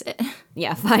admits it.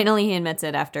 Yeah, finally he admits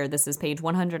it after, this is page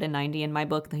 190 in my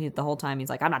book. The whole time he's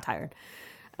like, I'm not tired.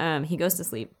 He goes to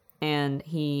sleep and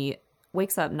he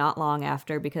wakes up not long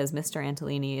after because Mr.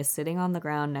 Antolini is sitting on the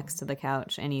ground next to the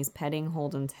couch and he's petting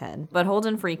Holden's head. But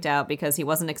Holden freaked out because he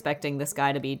wasn't expecting this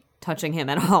guy to be touching him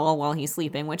at all while he's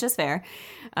sleeping, which is fair.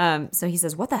 So he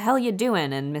says, what the hell you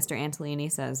doing? And Mr. Antolini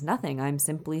says, nothing. I'm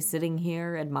simply sitting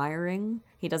here admiring.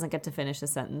 He doesn't get to finish the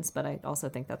sentence, but I also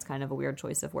think that's kind of a weird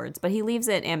choice of words. But he leaves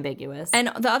it ambiguous.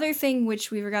 And the other thing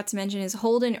which we forgot to mention is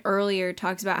Holden earlier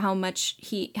talks about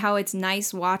how it's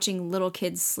nice watching little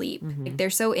kids sleep. Like, they're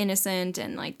so innocent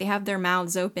and like they have their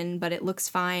mouths open, but it looks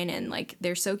fine and like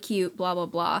they're so cute, blah, blah,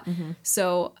 blah.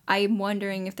 So I'm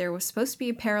wondering if there was supposed to be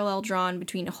a parallel drawn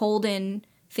between Holden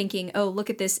thinking, oh, look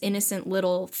at this innocent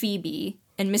little Phoebe,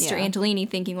 and Mr. Antolini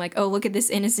thinking like, oh, look at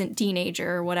this innocent teenager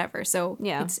or whatever. So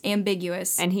it's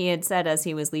ambiguous. And he had said as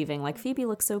he was leaving, like, Phoebe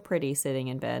looks so pretty sitting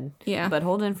in bed. Yeah. But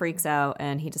Holden freaks out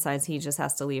and he decides he just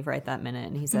has to leave right that minute.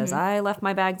 And he says, I left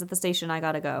my bags at the station. I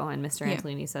gotta go. And Mr.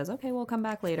 Antolini says, okay, we'll come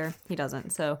back later. He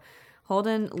doesn't. So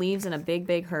Holden leaves in a big,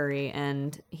 big hurry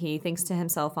and he thinks to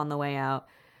himself on the way out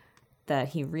that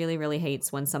he really, really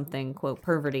hates when something, quote,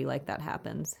 perverty like that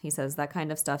happens. He says, that kind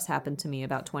of stuff's happened to me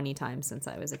about 20 times since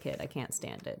I was a kid. I can't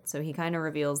stand it. So he kind of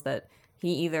reveals that he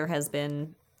either has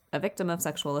been a victim of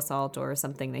sexual assault or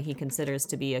something that he considers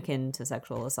to be akin to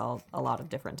sexual assault a lot of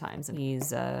different times. And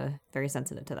he's very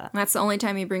sensitive to that. That's the only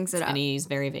time he brings it up. And he's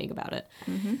very vague about it.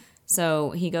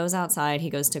 So he goes outside, he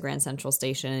goes to Grand Central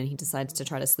Station, and he decides to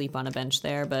try to sleep on a bench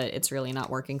there, but it's really not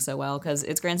working so well because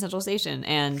it's Grand Central Station.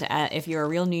 And if you're a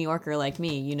real New Yorker like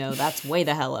me, you know that's way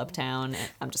the hell uptown.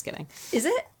 I'm just kidding. Is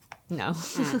it? No.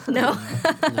 No.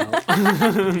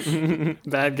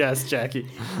 Bad guess, Jackie.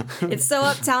 It's so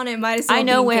uptown it might as well I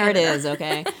know be where Canada. it is,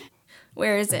 okay?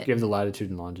 Where is it? Give the latitude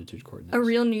and longitude coordinates. A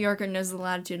real New Yorker knows the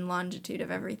latitude and longitude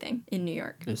of everything in New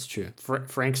York. It's true.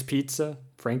 Frank's Pizza,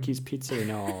 Frankie's Pizza, you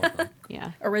know all of them.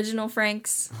 Yeah. Original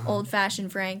Franks,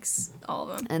 old-fashioned Franks, all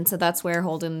of them. And so that's where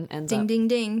Holden ends Ding, up. ding,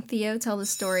 ding. Theo, tell the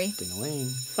story.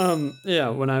 Ding-a-ling. Yeah,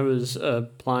 when I was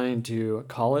applying to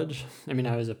college,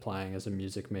 I was applying as a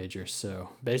music major, so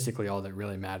basically all that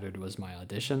really mattered was my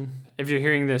audition. If you're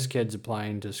hearing this, kids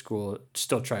applying to school,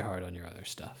 still try hard on your other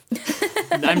stuff.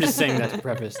 I'm just saying that to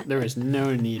preface, there was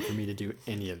no need for me to do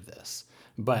any of this.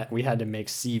 But we had to make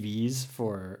CVs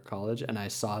for college, and I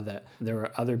saw that there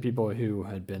were other people who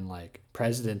had been like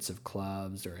presidents of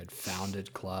clubs or had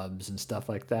founded clubs and stuff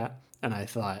like that. And I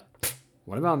thought,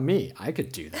 what about me? I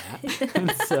could do that.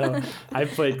 And so I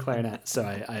played clarinet. So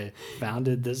I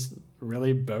founded this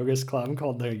really bogus club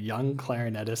called the Young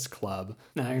Clarinetist Club.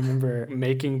 And I remember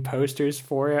making posters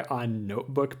for it on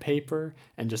notebook paper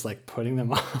and just like putting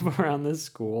them up around the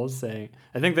school saying,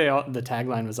 I think the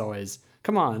tagline was always,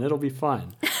 come on, it'll be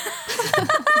fun.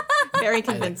 Very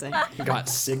convincing. Got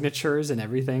signatures and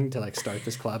everything to like start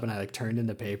this club, and I like turned in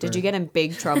the paper. Did you get in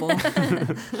big trouble?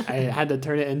 I had to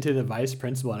turn it into the vice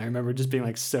principal, and I remember just being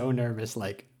like so nervous,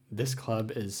 like this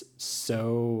club is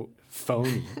so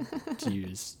phony, to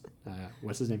use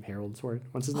what's his name, Harold's word?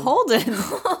 What's his name?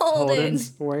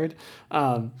 Holden's word.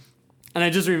 And I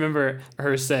just remember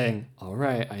her saying, all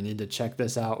right, I need to check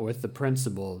this out with the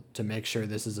principal to make sure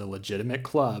this is a legitimate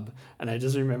club. And I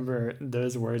just remember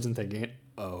those words and thinking,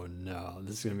 oh no,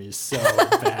 this is going to be so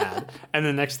bad. And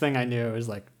the next thing I knew, it was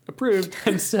like approved.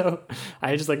 And so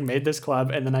I just like made this club,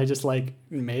 and then I just like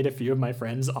made a few of my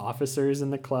friends officers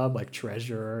in the club, like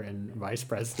treasurer and vice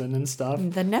president and stuff.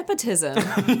 The nepotism.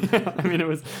 Yeah, it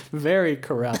was very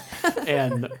corrupt.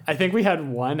 And I think we had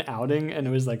one outing, and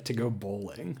it was like to go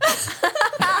bowling.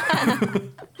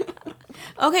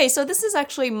 Okay, so this is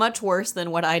actually much worse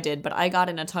than what I did, but I got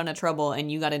in a ton of trouble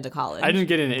and you got into college. I didn't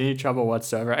get in any trouble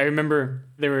whatsoever. I remember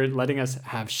they were letting us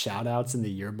have shout outs in the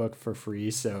yearbook for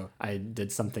free, so I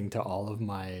did something to all of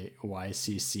my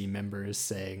YCC members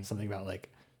saying something about like,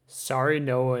 sorry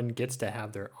no one gets to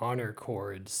have their honor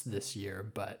cords this year,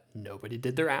 but nobody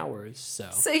did their hours, so.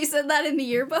 So you said that in the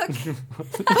yearbook?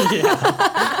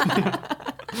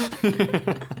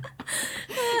 Yeah.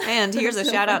 And here's a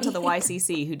So shout out to the funny.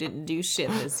 YCC who didn't do shit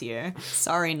this year.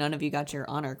 Sorry, none of you got your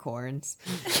honor corns.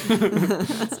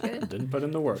 That's good. Didn't put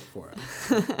in the work for it.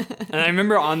 And I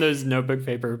remember on those notebook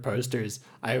paper posters,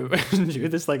 I drew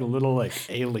this like little like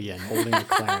alien holding a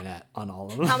clarinet on all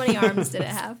of them. How many arms did it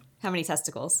have? How many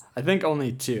testicles? I think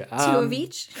only two. Two of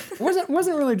each? Wasn't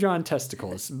really drawing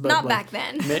testicles, but Not like,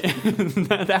 back then.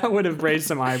 that would have raised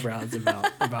some eyebrows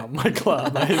about my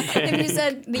club. I think. If you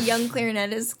said the Young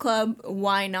Clarinetist Club,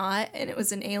 why not? And it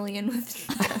was an alien with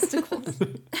testicles.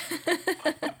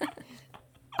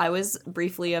 I was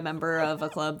briefly a member of a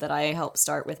club that I helped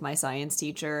start with my science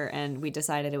teacher, and we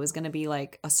decided it was going to be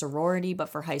like a sorority, but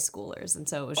for high schoolers. And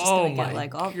so it was just Oh going to my get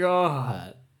like all.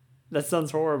 god, that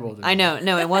sounds horrible. To me. I know,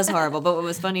 no, it was horrible, but what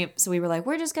was funny, so we were like,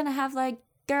 we're just going to have like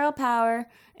girl power,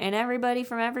 and everybody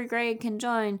from every grade can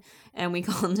join. And we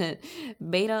called it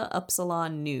Beta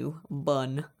Upsilon Nu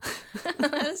Bun.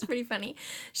 That's pretty funny.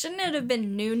 Shouldn't it have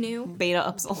been New? Beta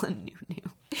Upsilon Nu Nu.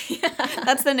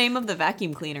 That's the name of the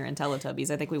vacuum cleaner in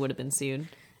Teletubbies. I think we would have been sued.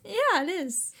 Yeah, it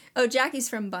is. Oh, Jackie's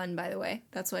from Bun, by the way.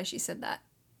 That's why she said that.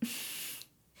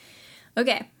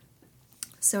 Okay,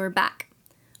 so we're back.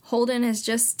 Holden has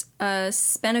just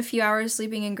spent a few hours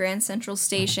sleeping in Grand Central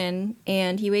Station,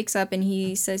 and he wakes up and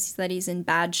he says that he's in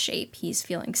bad shape. He's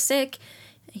feeling sick,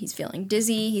 he's feeling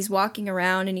dizzy, he's walking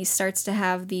around, and he starts to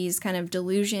have these kind of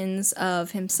delusions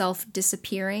of himself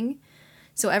disappearing.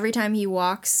 So every time he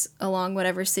walks along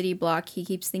whatever city block, he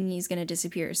keeps thinking he's going to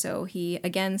disappear. So he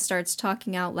again starts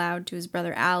talking out loud to his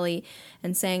brother Allie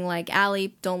and saying like,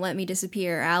 Allie, don't let me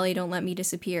disappear. Allie, don't let me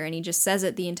disappear. And he just says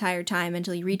it the entire time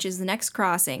until he reaches the next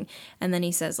crossing. And then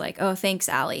he says like, oh, thanks,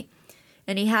 Allie.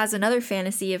 And he has another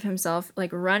fantasy of himself like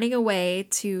running away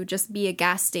to just be a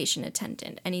gas station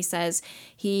attendant. And he says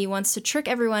he wants to trick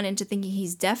everyone into thinking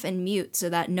he's deaf and mute so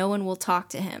that no one will talk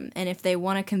to him. And if they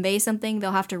want to convey something,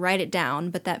 they'll have to write it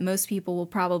down, but that most people will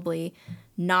probably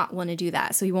not want to do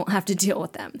that, so he won't have to deal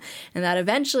with them. And that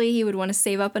eventually he would want to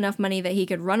save up enough money that he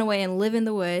could run away and live in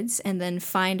the woods and then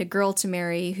find a girl to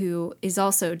marry who is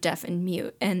also deaf and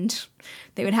mute. And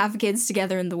they would have kids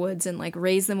together in the woods and like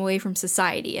raise them away from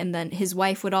society. And then his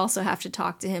wife would also have to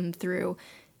talk to him through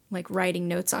like writing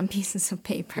notes on pieces of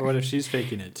paper. What if she's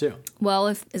faking it too? Well,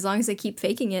 as long as they keep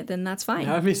faking it, then that's fine.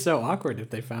 That would be so awkward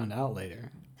if they found out later.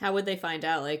 How would they find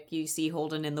out? Like, you see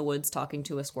Holden in the woods talking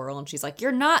to a squirrel, and she's like,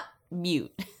 you're not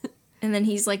mute. And then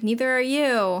he's like, neither are you.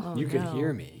 Oh, You could no.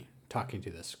 hear me talking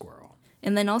to this squirrel.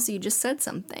 And then also you just said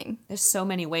something. There's so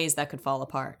many ways that could fall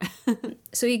apart.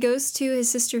 So he goes to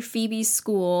his sister Phoebe's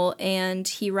school and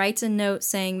he writes a note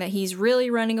saying that he's really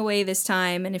running away this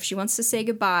time, and if she wants to say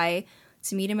goodbye,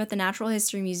 to meet him at the Natural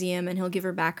History Museum and he'll give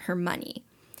her back her money.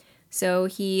 So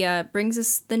he brings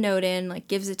us the note in, like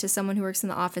gives it to someone who works in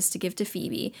the office to give to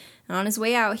Phoebe. And on his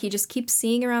way out, he just keeps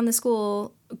seeing around the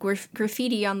school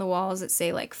graffiti on the walls that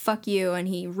say like, fuck you. And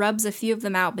he rubs a few of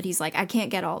them out, but he's like, I can't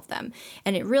get all of them.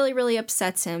 And it really, really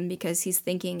upsets him because he's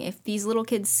thinking if these little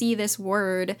kids see this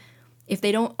word, if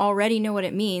they don't already know what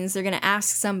it means, they're going to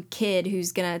ask some kid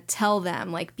who's going to tell them,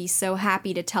 like, be so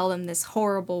happy to tell them this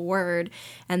horrible word,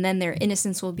 and then their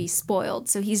innocence will be spoiled.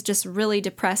 So he's just really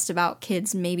depressed about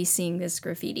kids maybe seeing this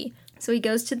graffiti. So he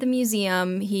goes to the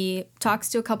museum, he talks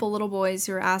to a couple little boys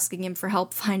who are asking him for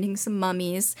help finding some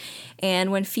mummies,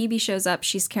 and when Phoebe shows up,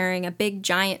 she's carrying a big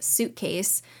giant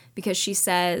suitcase because she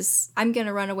says, I'm going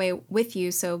to run away with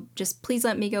you, so just please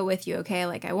let me go with you, okay?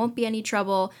 Like, I won't be any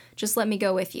trouble, just let me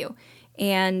go with you.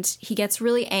 And he gets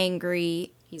really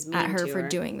angry He's mean at her to for her.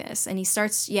 doing this. And he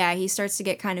starts to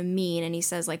get kind of mean. And he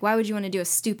says, like, why would you want to do a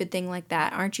stupid thing like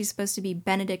that? Aren't you supposed to be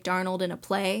Benedict Arnold in a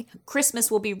play?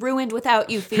 Christmas will be ruined without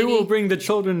you, Phoebe. Who will bring the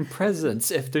children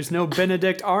presents if there's no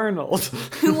Benedict Arnold?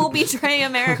 Who will betray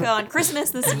America on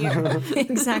Christmas this year?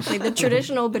 Exactly. The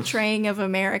traditional betraying of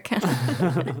America.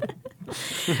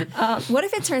 What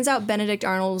if it turns out Benedict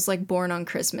Arnold was like born on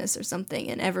Christmas or something,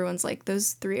 and everyone's like,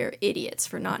 those three are idiots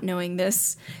for not knowing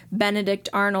this Benedict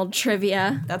Arnold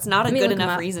trivia? That's not a Let me good look him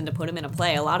enough up. reason to put him in a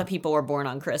play. A lot of people were born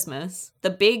on Christmas. The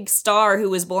big star who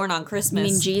was born on Christmas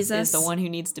You mean Jesus? is the one who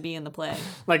needs to be in the play.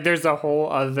 Like, there's a whole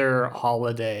other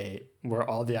holiday where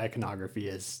all the iconography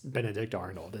is Benedict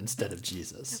Arnold instead of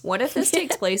Jesus. What if this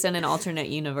takes place in an alternate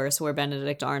universe where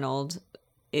Benedict Arnold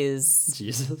is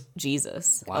Jesus?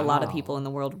 Jesus? A lot of Wow. people in the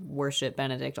world worship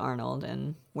Benedict Arnold,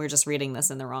 and we're just reading this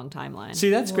in the wrong timeline. See,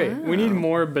 that's great. We need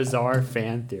more bizarre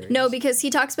fan theories. No, because he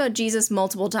talks about Jesus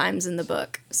multiple times in the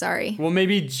book. Sorry. Well,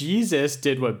 maybe Jesus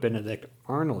did what Benedict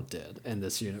Arnold did in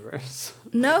this universe.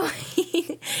 No,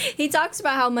 he talks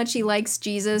about how much he likes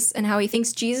Jesus and how he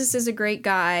thinks Jesus is a great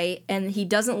guy and he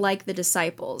doesn't like the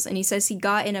disciples. And he says he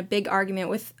got in a big argument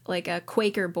with like a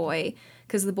Quaker boy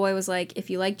because the boy was like, if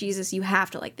you like Jesus, you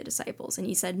have to like the disciples. And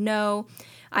he said, no,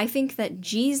 I think that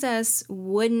Jesus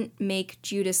wouldn't make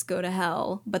Judas go to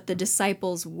hell, but the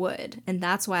disciples would. And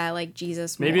that's why I like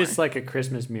Jesus more. Maybe it's like a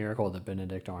Christmas miracle that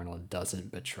Benedict Arnold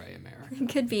doesn't betray America. It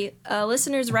could be.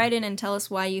 Listeners, write in and tell us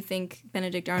why you think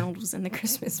Benedict Arnold was in the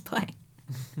Christmas play.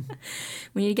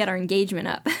 We need to get our engagement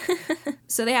up.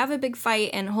 So they have a big fight,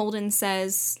 and Holden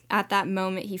says at that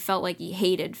moment he felt like he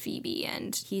hated Phoebe,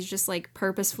 and he's just like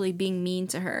purposefully being mean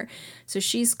to her. So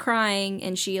she's crying,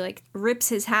 and she like rips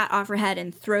his hat off her head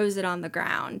and throws it on the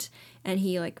ground. And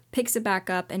he like picks it back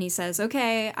up, and he says,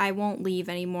 okay, I won't leave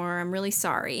anymore. I'm really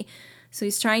sorry. So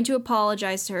he's trying to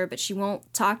apologize to her, but she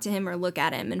won't talk to him or look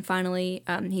at him. And finally,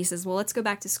 he says, well, let's go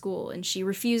back to school. And she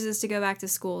refuses to go back to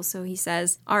school. So he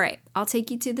says, all right, I'll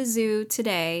take you to the zoo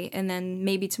today, and then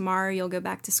maybe tomorrow you'll go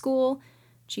back to school.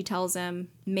 She tells him,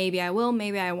 maybe I will,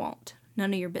 maybe I won't.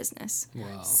 None of your business.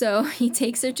 Wow. So he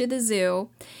takes her to the zoo,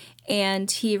 and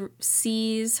he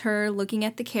sees her looking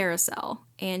at the carousel.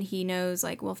 And he knows,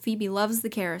 like, well, Phoebe loves the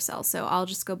carousel, so I'll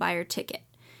just go buy her ticket.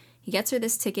 He gets her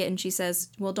this ticket, and she says,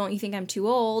 well, don't you think I'm too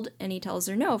old? And he tells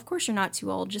her, no, of course you're not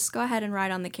too old. Just go ahead and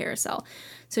ride on the carousel.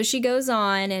 So she goes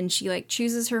on, and she, like,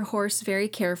 chooses her horse very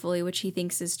carefully, which he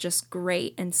thinks is just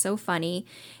great and so funny.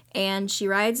 And she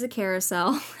rides the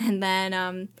carousel, and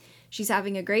then she's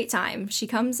having a great time. She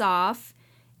comes off,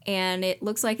 and it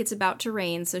looks like it's about to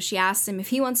rain. So she asks him if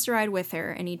he wants to ride with her,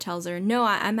 and he tells her, no,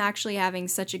 I'm actually having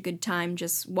such a good time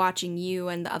just watching you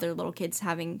and the other little kids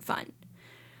having fun.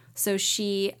 So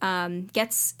she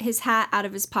gets his hat out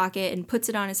of his pocket and puts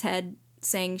it on his head,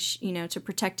 saying, to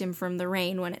protect him from the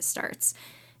rain when it starts.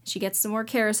 She gets some more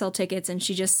carousel tickets, and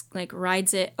she just, like,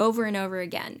 rides it over and over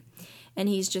again. And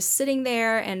he's just sitting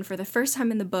there, and for the first time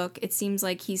in the book, it seems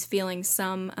like he's feeling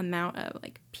some amount of,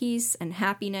 like, peace and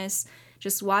happiness,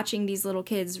 just watching these little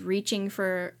kids reaching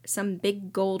for some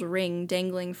big gold ring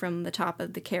dangling from the top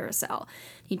of the carousel.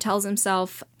 He tells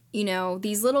himself,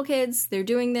 these little kids, they're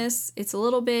doing this. It's a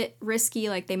little bit risky,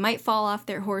 like they might fall off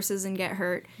their horses and get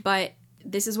hurt, but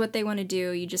this is what they want to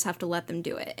do. You just have to let them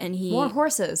do it. And More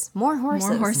horses,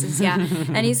 yeah.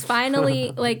 And he's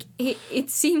finally, like, it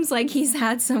seems like he's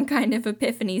had some kind of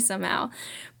epiphany somehow.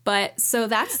 But so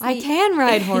that's I can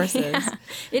ride horses. Yeah,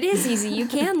 it is easy. You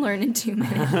can learn in 2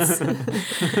 minutes.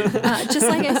 Just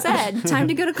like I said, time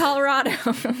to go to Colorado.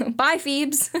 Bye,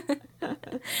 Phoebes.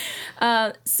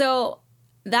 So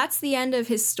that's the end of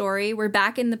his story. We're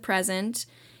back in the present.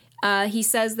 He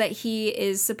says that he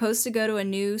is supposed to go to a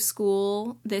new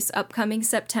school this upcoming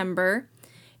September,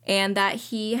 and that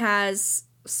he has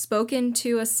spoken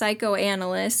to a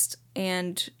psychoanalyst,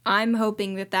 and I'm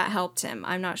hoping that helped him.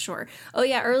 I'm not sure. Oh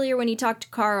yeah, earlier when he talked to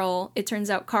Carl, it turns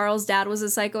out Carl's dad was a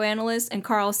psychoanalyst, and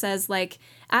Carl says, like,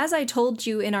 as I told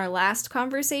you in our last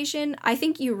conversation, I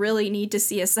think you really need to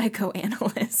see a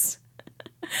psychoanalyst.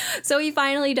 So he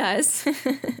finally does.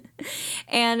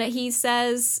 And he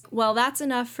says, well, that's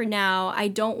enough for now. I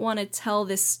don't want to tell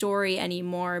this story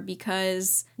anymore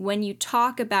because when you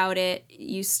talk about it,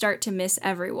 you start to miss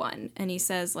everyone. And he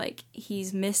says, like,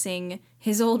 he's missing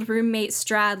his old roommate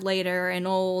Stradlater and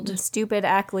old stupid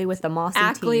Ackley with the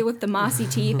mossy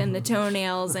teeth and the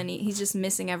toenails. And he's just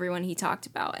missing everyone he talked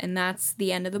about. And that's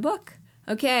the end of the book.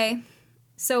 Okay.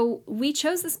 So we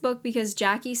chose this book because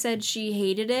Jackie said she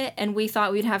hated it, and we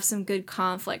thought we'd have some good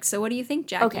conflict. So what do you think,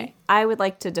 Jackie? Okay, I would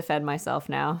like to defend myself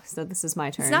now, so this is my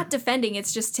turn. It's not defending,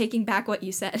 it's just taking back what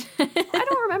you said. I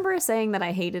don't remember saying that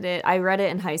I hated it. I read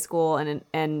it in high school,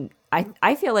 and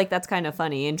I feel like that's kind of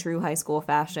funny. In true high school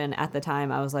fashion, at the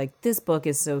time, I was like, this book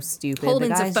is so stupid.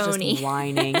 Holden's the guy's a phony. Just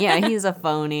whining. Yeah, he's a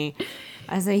phony.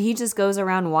 I say he just goes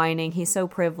around whining. He's so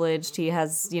privileged. He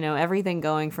has, everything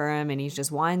going for him, and he just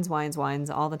whines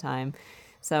all the time.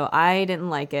 So I didn't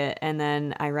like it, and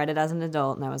then I read it as an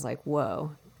adult, and I was like,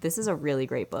 whoa, this is a really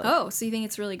great book. Oh, so you think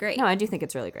it's really great? No, I do think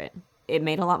it's really great. It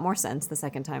made a lot more sense the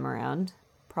second time around,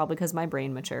 probably because my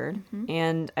brain matured,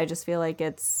 and I just feel like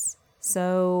it's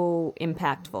so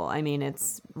impactful. I mean,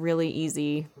 it's really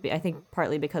easy, I think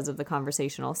partly because of the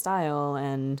conversational style,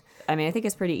 and I mean, I think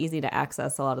it's pretty easy to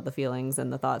access a lot of the feelings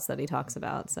and the thoughts that he talks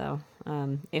about. So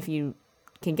if you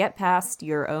can get past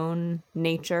your own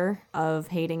nature of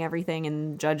hating everything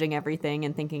and judging everything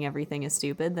and thinking everything is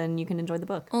stupid, then you can enjoy the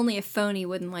book. Only a phony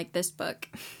wouldn't like this book.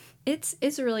 It's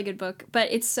a really good book,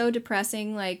 but it's so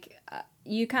depressing. Like,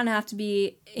 you kind of have to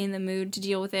be in the mood to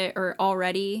deal with it, or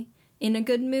already in a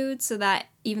good mood, so that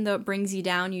even though it brings you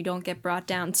down, you don't get brought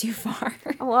down too far.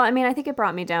 Well, I mean, I think it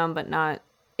brought me down, but not...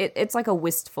 It's like a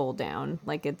wistful down.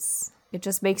 Like, it's It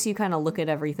just makes you kind of look at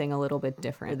everything a little bit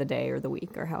different, the day or the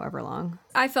week or however long.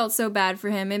 I felt so bad for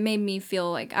him. It made me feel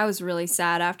like I was really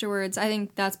sad afterwards. I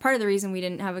think that's part of the reason we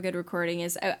didn't have a good recording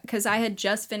is because I had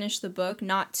just finished the book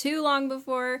not too long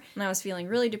before, and I was feeling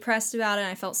really depressed about it,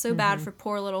 and I felt so bad for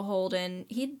poor little Holden.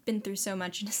 He'd been through so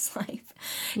much in his life.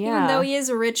 Yeah. Even though he is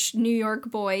a rich New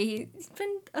York boy, he's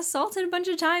been assaulted a bunch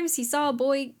of times. He saw a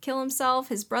boy kill himself.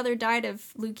 His brother died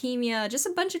of leukemia. Just a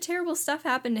bunch of terrible stuff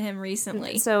happened to him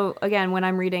recently. So again, when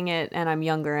I'm reading it and I'm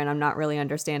younger and I'm not really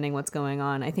understanding what's going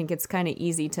on, I think it's kind of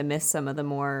easy to miss some of the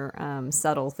more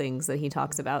subtle things that he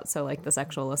talks about. So like the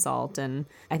sexual assault, and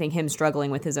I think him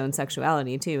struggling with his own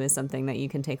sexuality too is something that you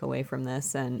can take away from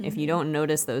this. And if you don't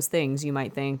notice those things, you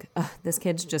might think, this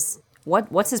kid's just,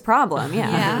 what's his problem?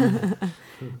 Yeah.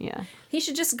 Yeah. He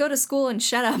should just go to school and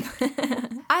shut up.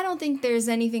 I don't think there's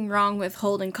anything wrong with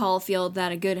Holden Caulfield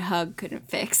that a good hug couldn't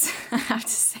fix, I have to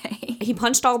say. He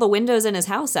punched all the windows in his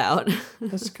house out.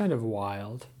 That's kind of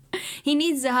wild. He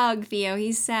needs a hug, Theo.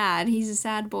 He's sad. He's a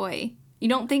sad boy. You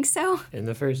don't think so? In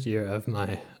the first year of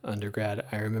my undergrad,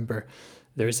 I remember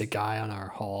there was a guy on our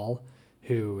hall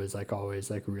who was like always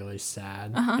like really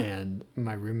sad. And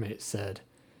my roommate said,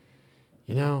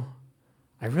 you know,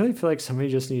 I really feel like somebody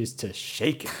just needs to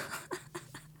shake him.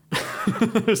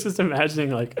 I was just imagining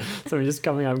like somebody just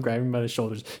coming up, grabbing him by the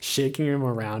shoulders, shaking him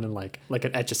around and like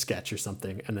an Etch-a-Sketch or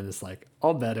something, and then it's like,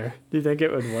 all better. Do you think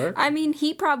it would work? I mean,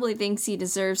 he probably thinks he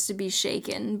deserves to be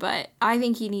shaken, but I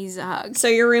think he needs a hug. So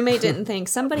your roommate didn't think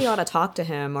somebody ought to talk to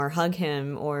him or hug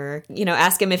him or,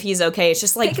 ask him if he's okay. It's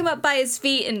just like, Pick him up by his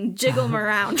feet and jiggle him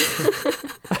around.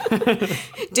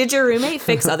 did your roommate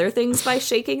fix other things by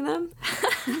shaking them?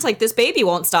 It's like, this baby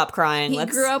won't stop crying. He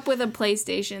grew up with a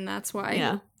PlayStation, that's why.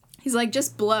 Yeah. He's like,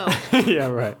 just blow. Yeah,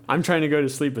 right. I'm trying to go to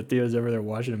sleep, but Theo's over there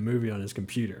watching a movie on his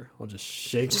computer. I'll just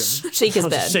shake him. Shake his I'll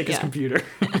bed. Just shake his Yeah. computer.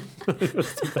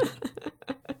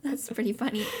 That's pretty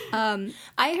funny.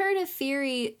 I heard a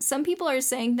theory. Some people are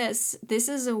saying this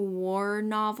is a war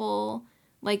novel.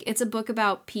 Like, it's a book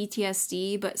about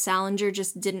PTSD, but Salinger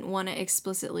just didn't want to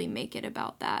explicitly make it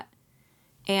about that.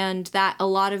 And that a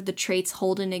lot of the traits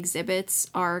Holden exhibits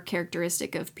are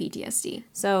characteristic of PTSD.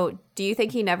 So do you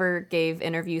think he never gave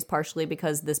interviews partially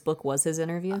because this book was his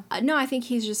interview? No, I think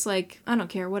he's just like, I don't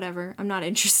care, whatever. I'm not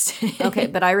interested. Okay,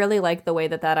 but I really like the way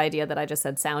that idea that I just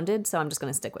said sounded, so I'm just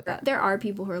going to stick with that. There are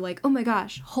people who are like, oh my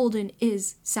gosh, Holden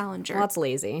is Salinger. Well, that's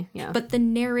lazy, yeah. But the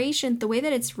narration, the way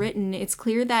that it's written, it's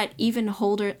clear that even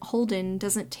Holden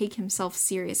doesn't take himself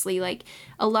seriously. Like,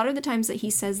 a lot of the times that he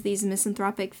says these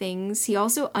misanthropic things, he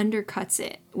also undercuts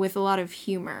it with a lot of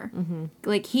humor. Mm-hmm.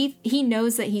 Like, he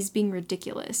knows that he's being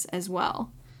ridiculous as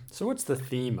well. So what's the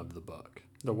theme of the book?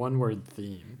 The one-word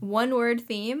theme. One-word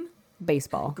theme?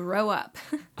 Baseball. Grow up.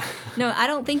 No, I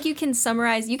don't think you can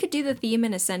summarize. You could do the theme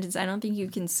in a sentence. I don't think you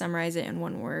can summarize it in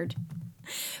one word.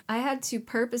 I had to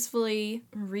purposefully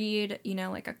read,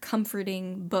 like a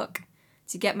comforting book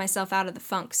to get myself out of the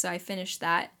funk. So I finished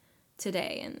that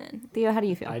today and then. Theo, how do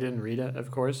you feel? I didn't read it,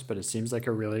 of course, but it seems like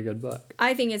a really good book.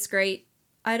 I think it's great.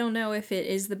 I don't know if it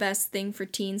is the best thing for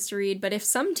teens to read, but if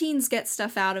some teens get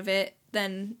stuff out of it,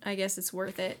 then I guess it's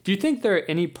worth it. Do you think there are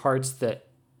any parts that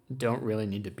don't really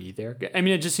need to be there? I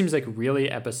mean, it just seems like really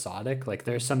episodic. Like,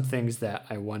 there's some things that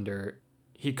I wonder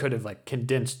he could have like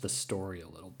condensed the story a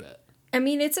little bit. I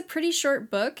mean, it's a pretty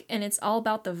short book and it's all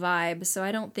about the vibe, so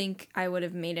I don't think I would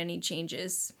have made any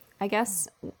changes. I guess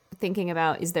thinking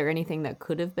about, is there anything that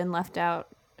could have been left out?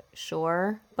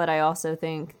 Sure. But I also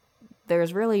think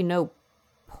there's really no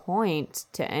point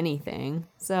to anything.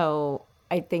 So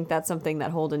I think that's something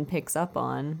that Holden picks up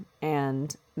on,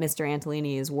 and Mr.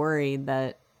 Antolini is worried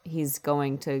that he's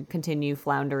going to continue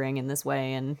floundering in this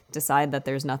way and decide that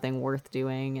there's nothing worth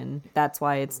doing, and that's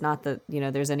why it's not that,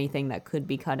 there's anything that could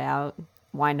be cut out.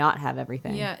 Why not have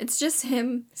everything? Yeah, it's just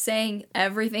him saying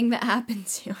everything that happened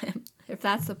to him. If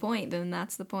that's the point, then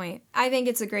that's the point. I think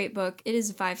it's a great book. It is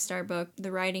a 5-star book. The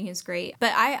writing is great.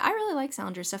 But I really like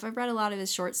Salinger stuff. I've read a lot of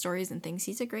his short stories and things.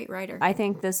 He's a great writer. I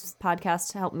think this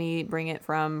podcast helped me bring it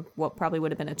from what probably would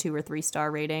have been a 2 or 3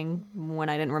 star rating when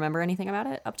I didn't remember anything about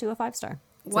it up to a 5-star.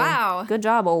 So, wow. Good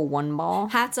job, old one ball.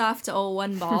 Hats off to old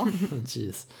one ball. Oh,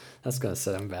 jeez. That's going to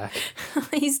set him back.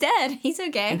 He's dead. He's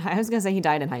okay. I was going to say he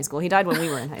died in high school. He died when we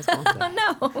were in high school.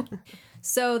 Oh, no.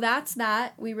 So that's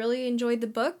that. We really enjoyed the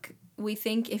book. We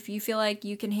think if you feel like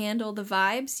you can handle the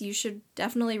vibes, you should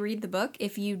definitely read the book.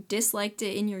 If you disliked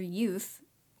it in your youth,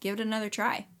 give it another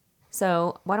try.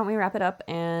 So why don't we wrap it up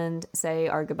and say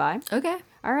our goodbye? Okay.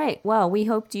 All right. Well, we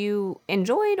hoped you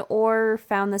enjoyed or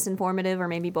found this informative, or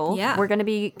maybe both. Yeah. We're going to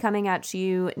be coming at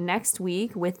you next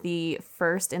week with the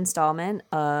first installment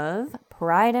of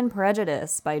Pride and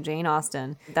Prejudice by Jane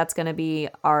Austen. That's going to be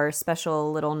our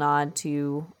special little nod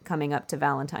to coming up to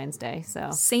Valentine's Day.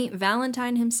 So Saint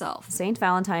Valentine himself. Saint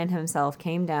Valentine himself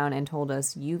came down and told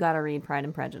us, you got to read Pride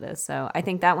and Prejudice. So I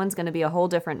think that one's going to be a whole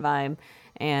different vibe,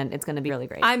 and it's going to be really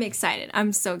great. I'm excited.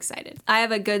 I'm so excited. I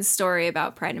have a good story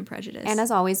about Pride and Prejudice. And as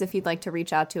always, if you'd like to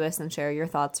reach out to us and share your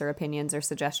thoughts or opinions or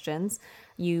suggestions,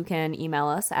 you can email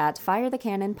us at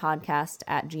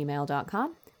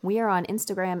firethecannonpodcast@gmail.com. We are on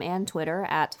Instagram and Twitter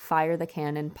at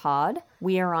firethecannonpod.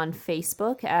 We are on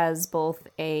Facebook as both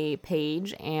a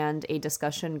page and a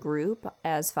discussion group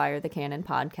as Fire the Cannon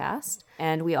Podcast.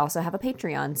 And we also have a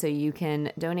Patreon, so you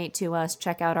can donate to us,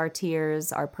 check out our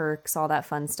tiers, our perks, all that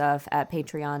fun stuff at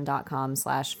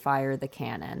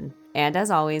patreon.com/firethecannon. And as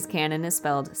always, canon is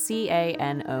spelled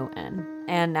C-A-N-O-N.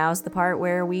 And now's the part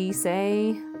where we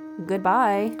say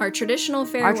goodbye. Our traditional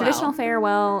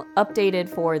farewell. Updated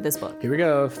for this book. Here we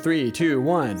go. 3, 2,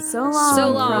 1. So long. So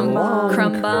long.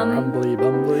 Crumbum. Crumbly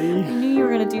bumbly. I knew you were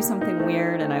going to do something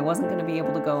weird and I wasn't going to be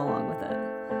able to go along with it.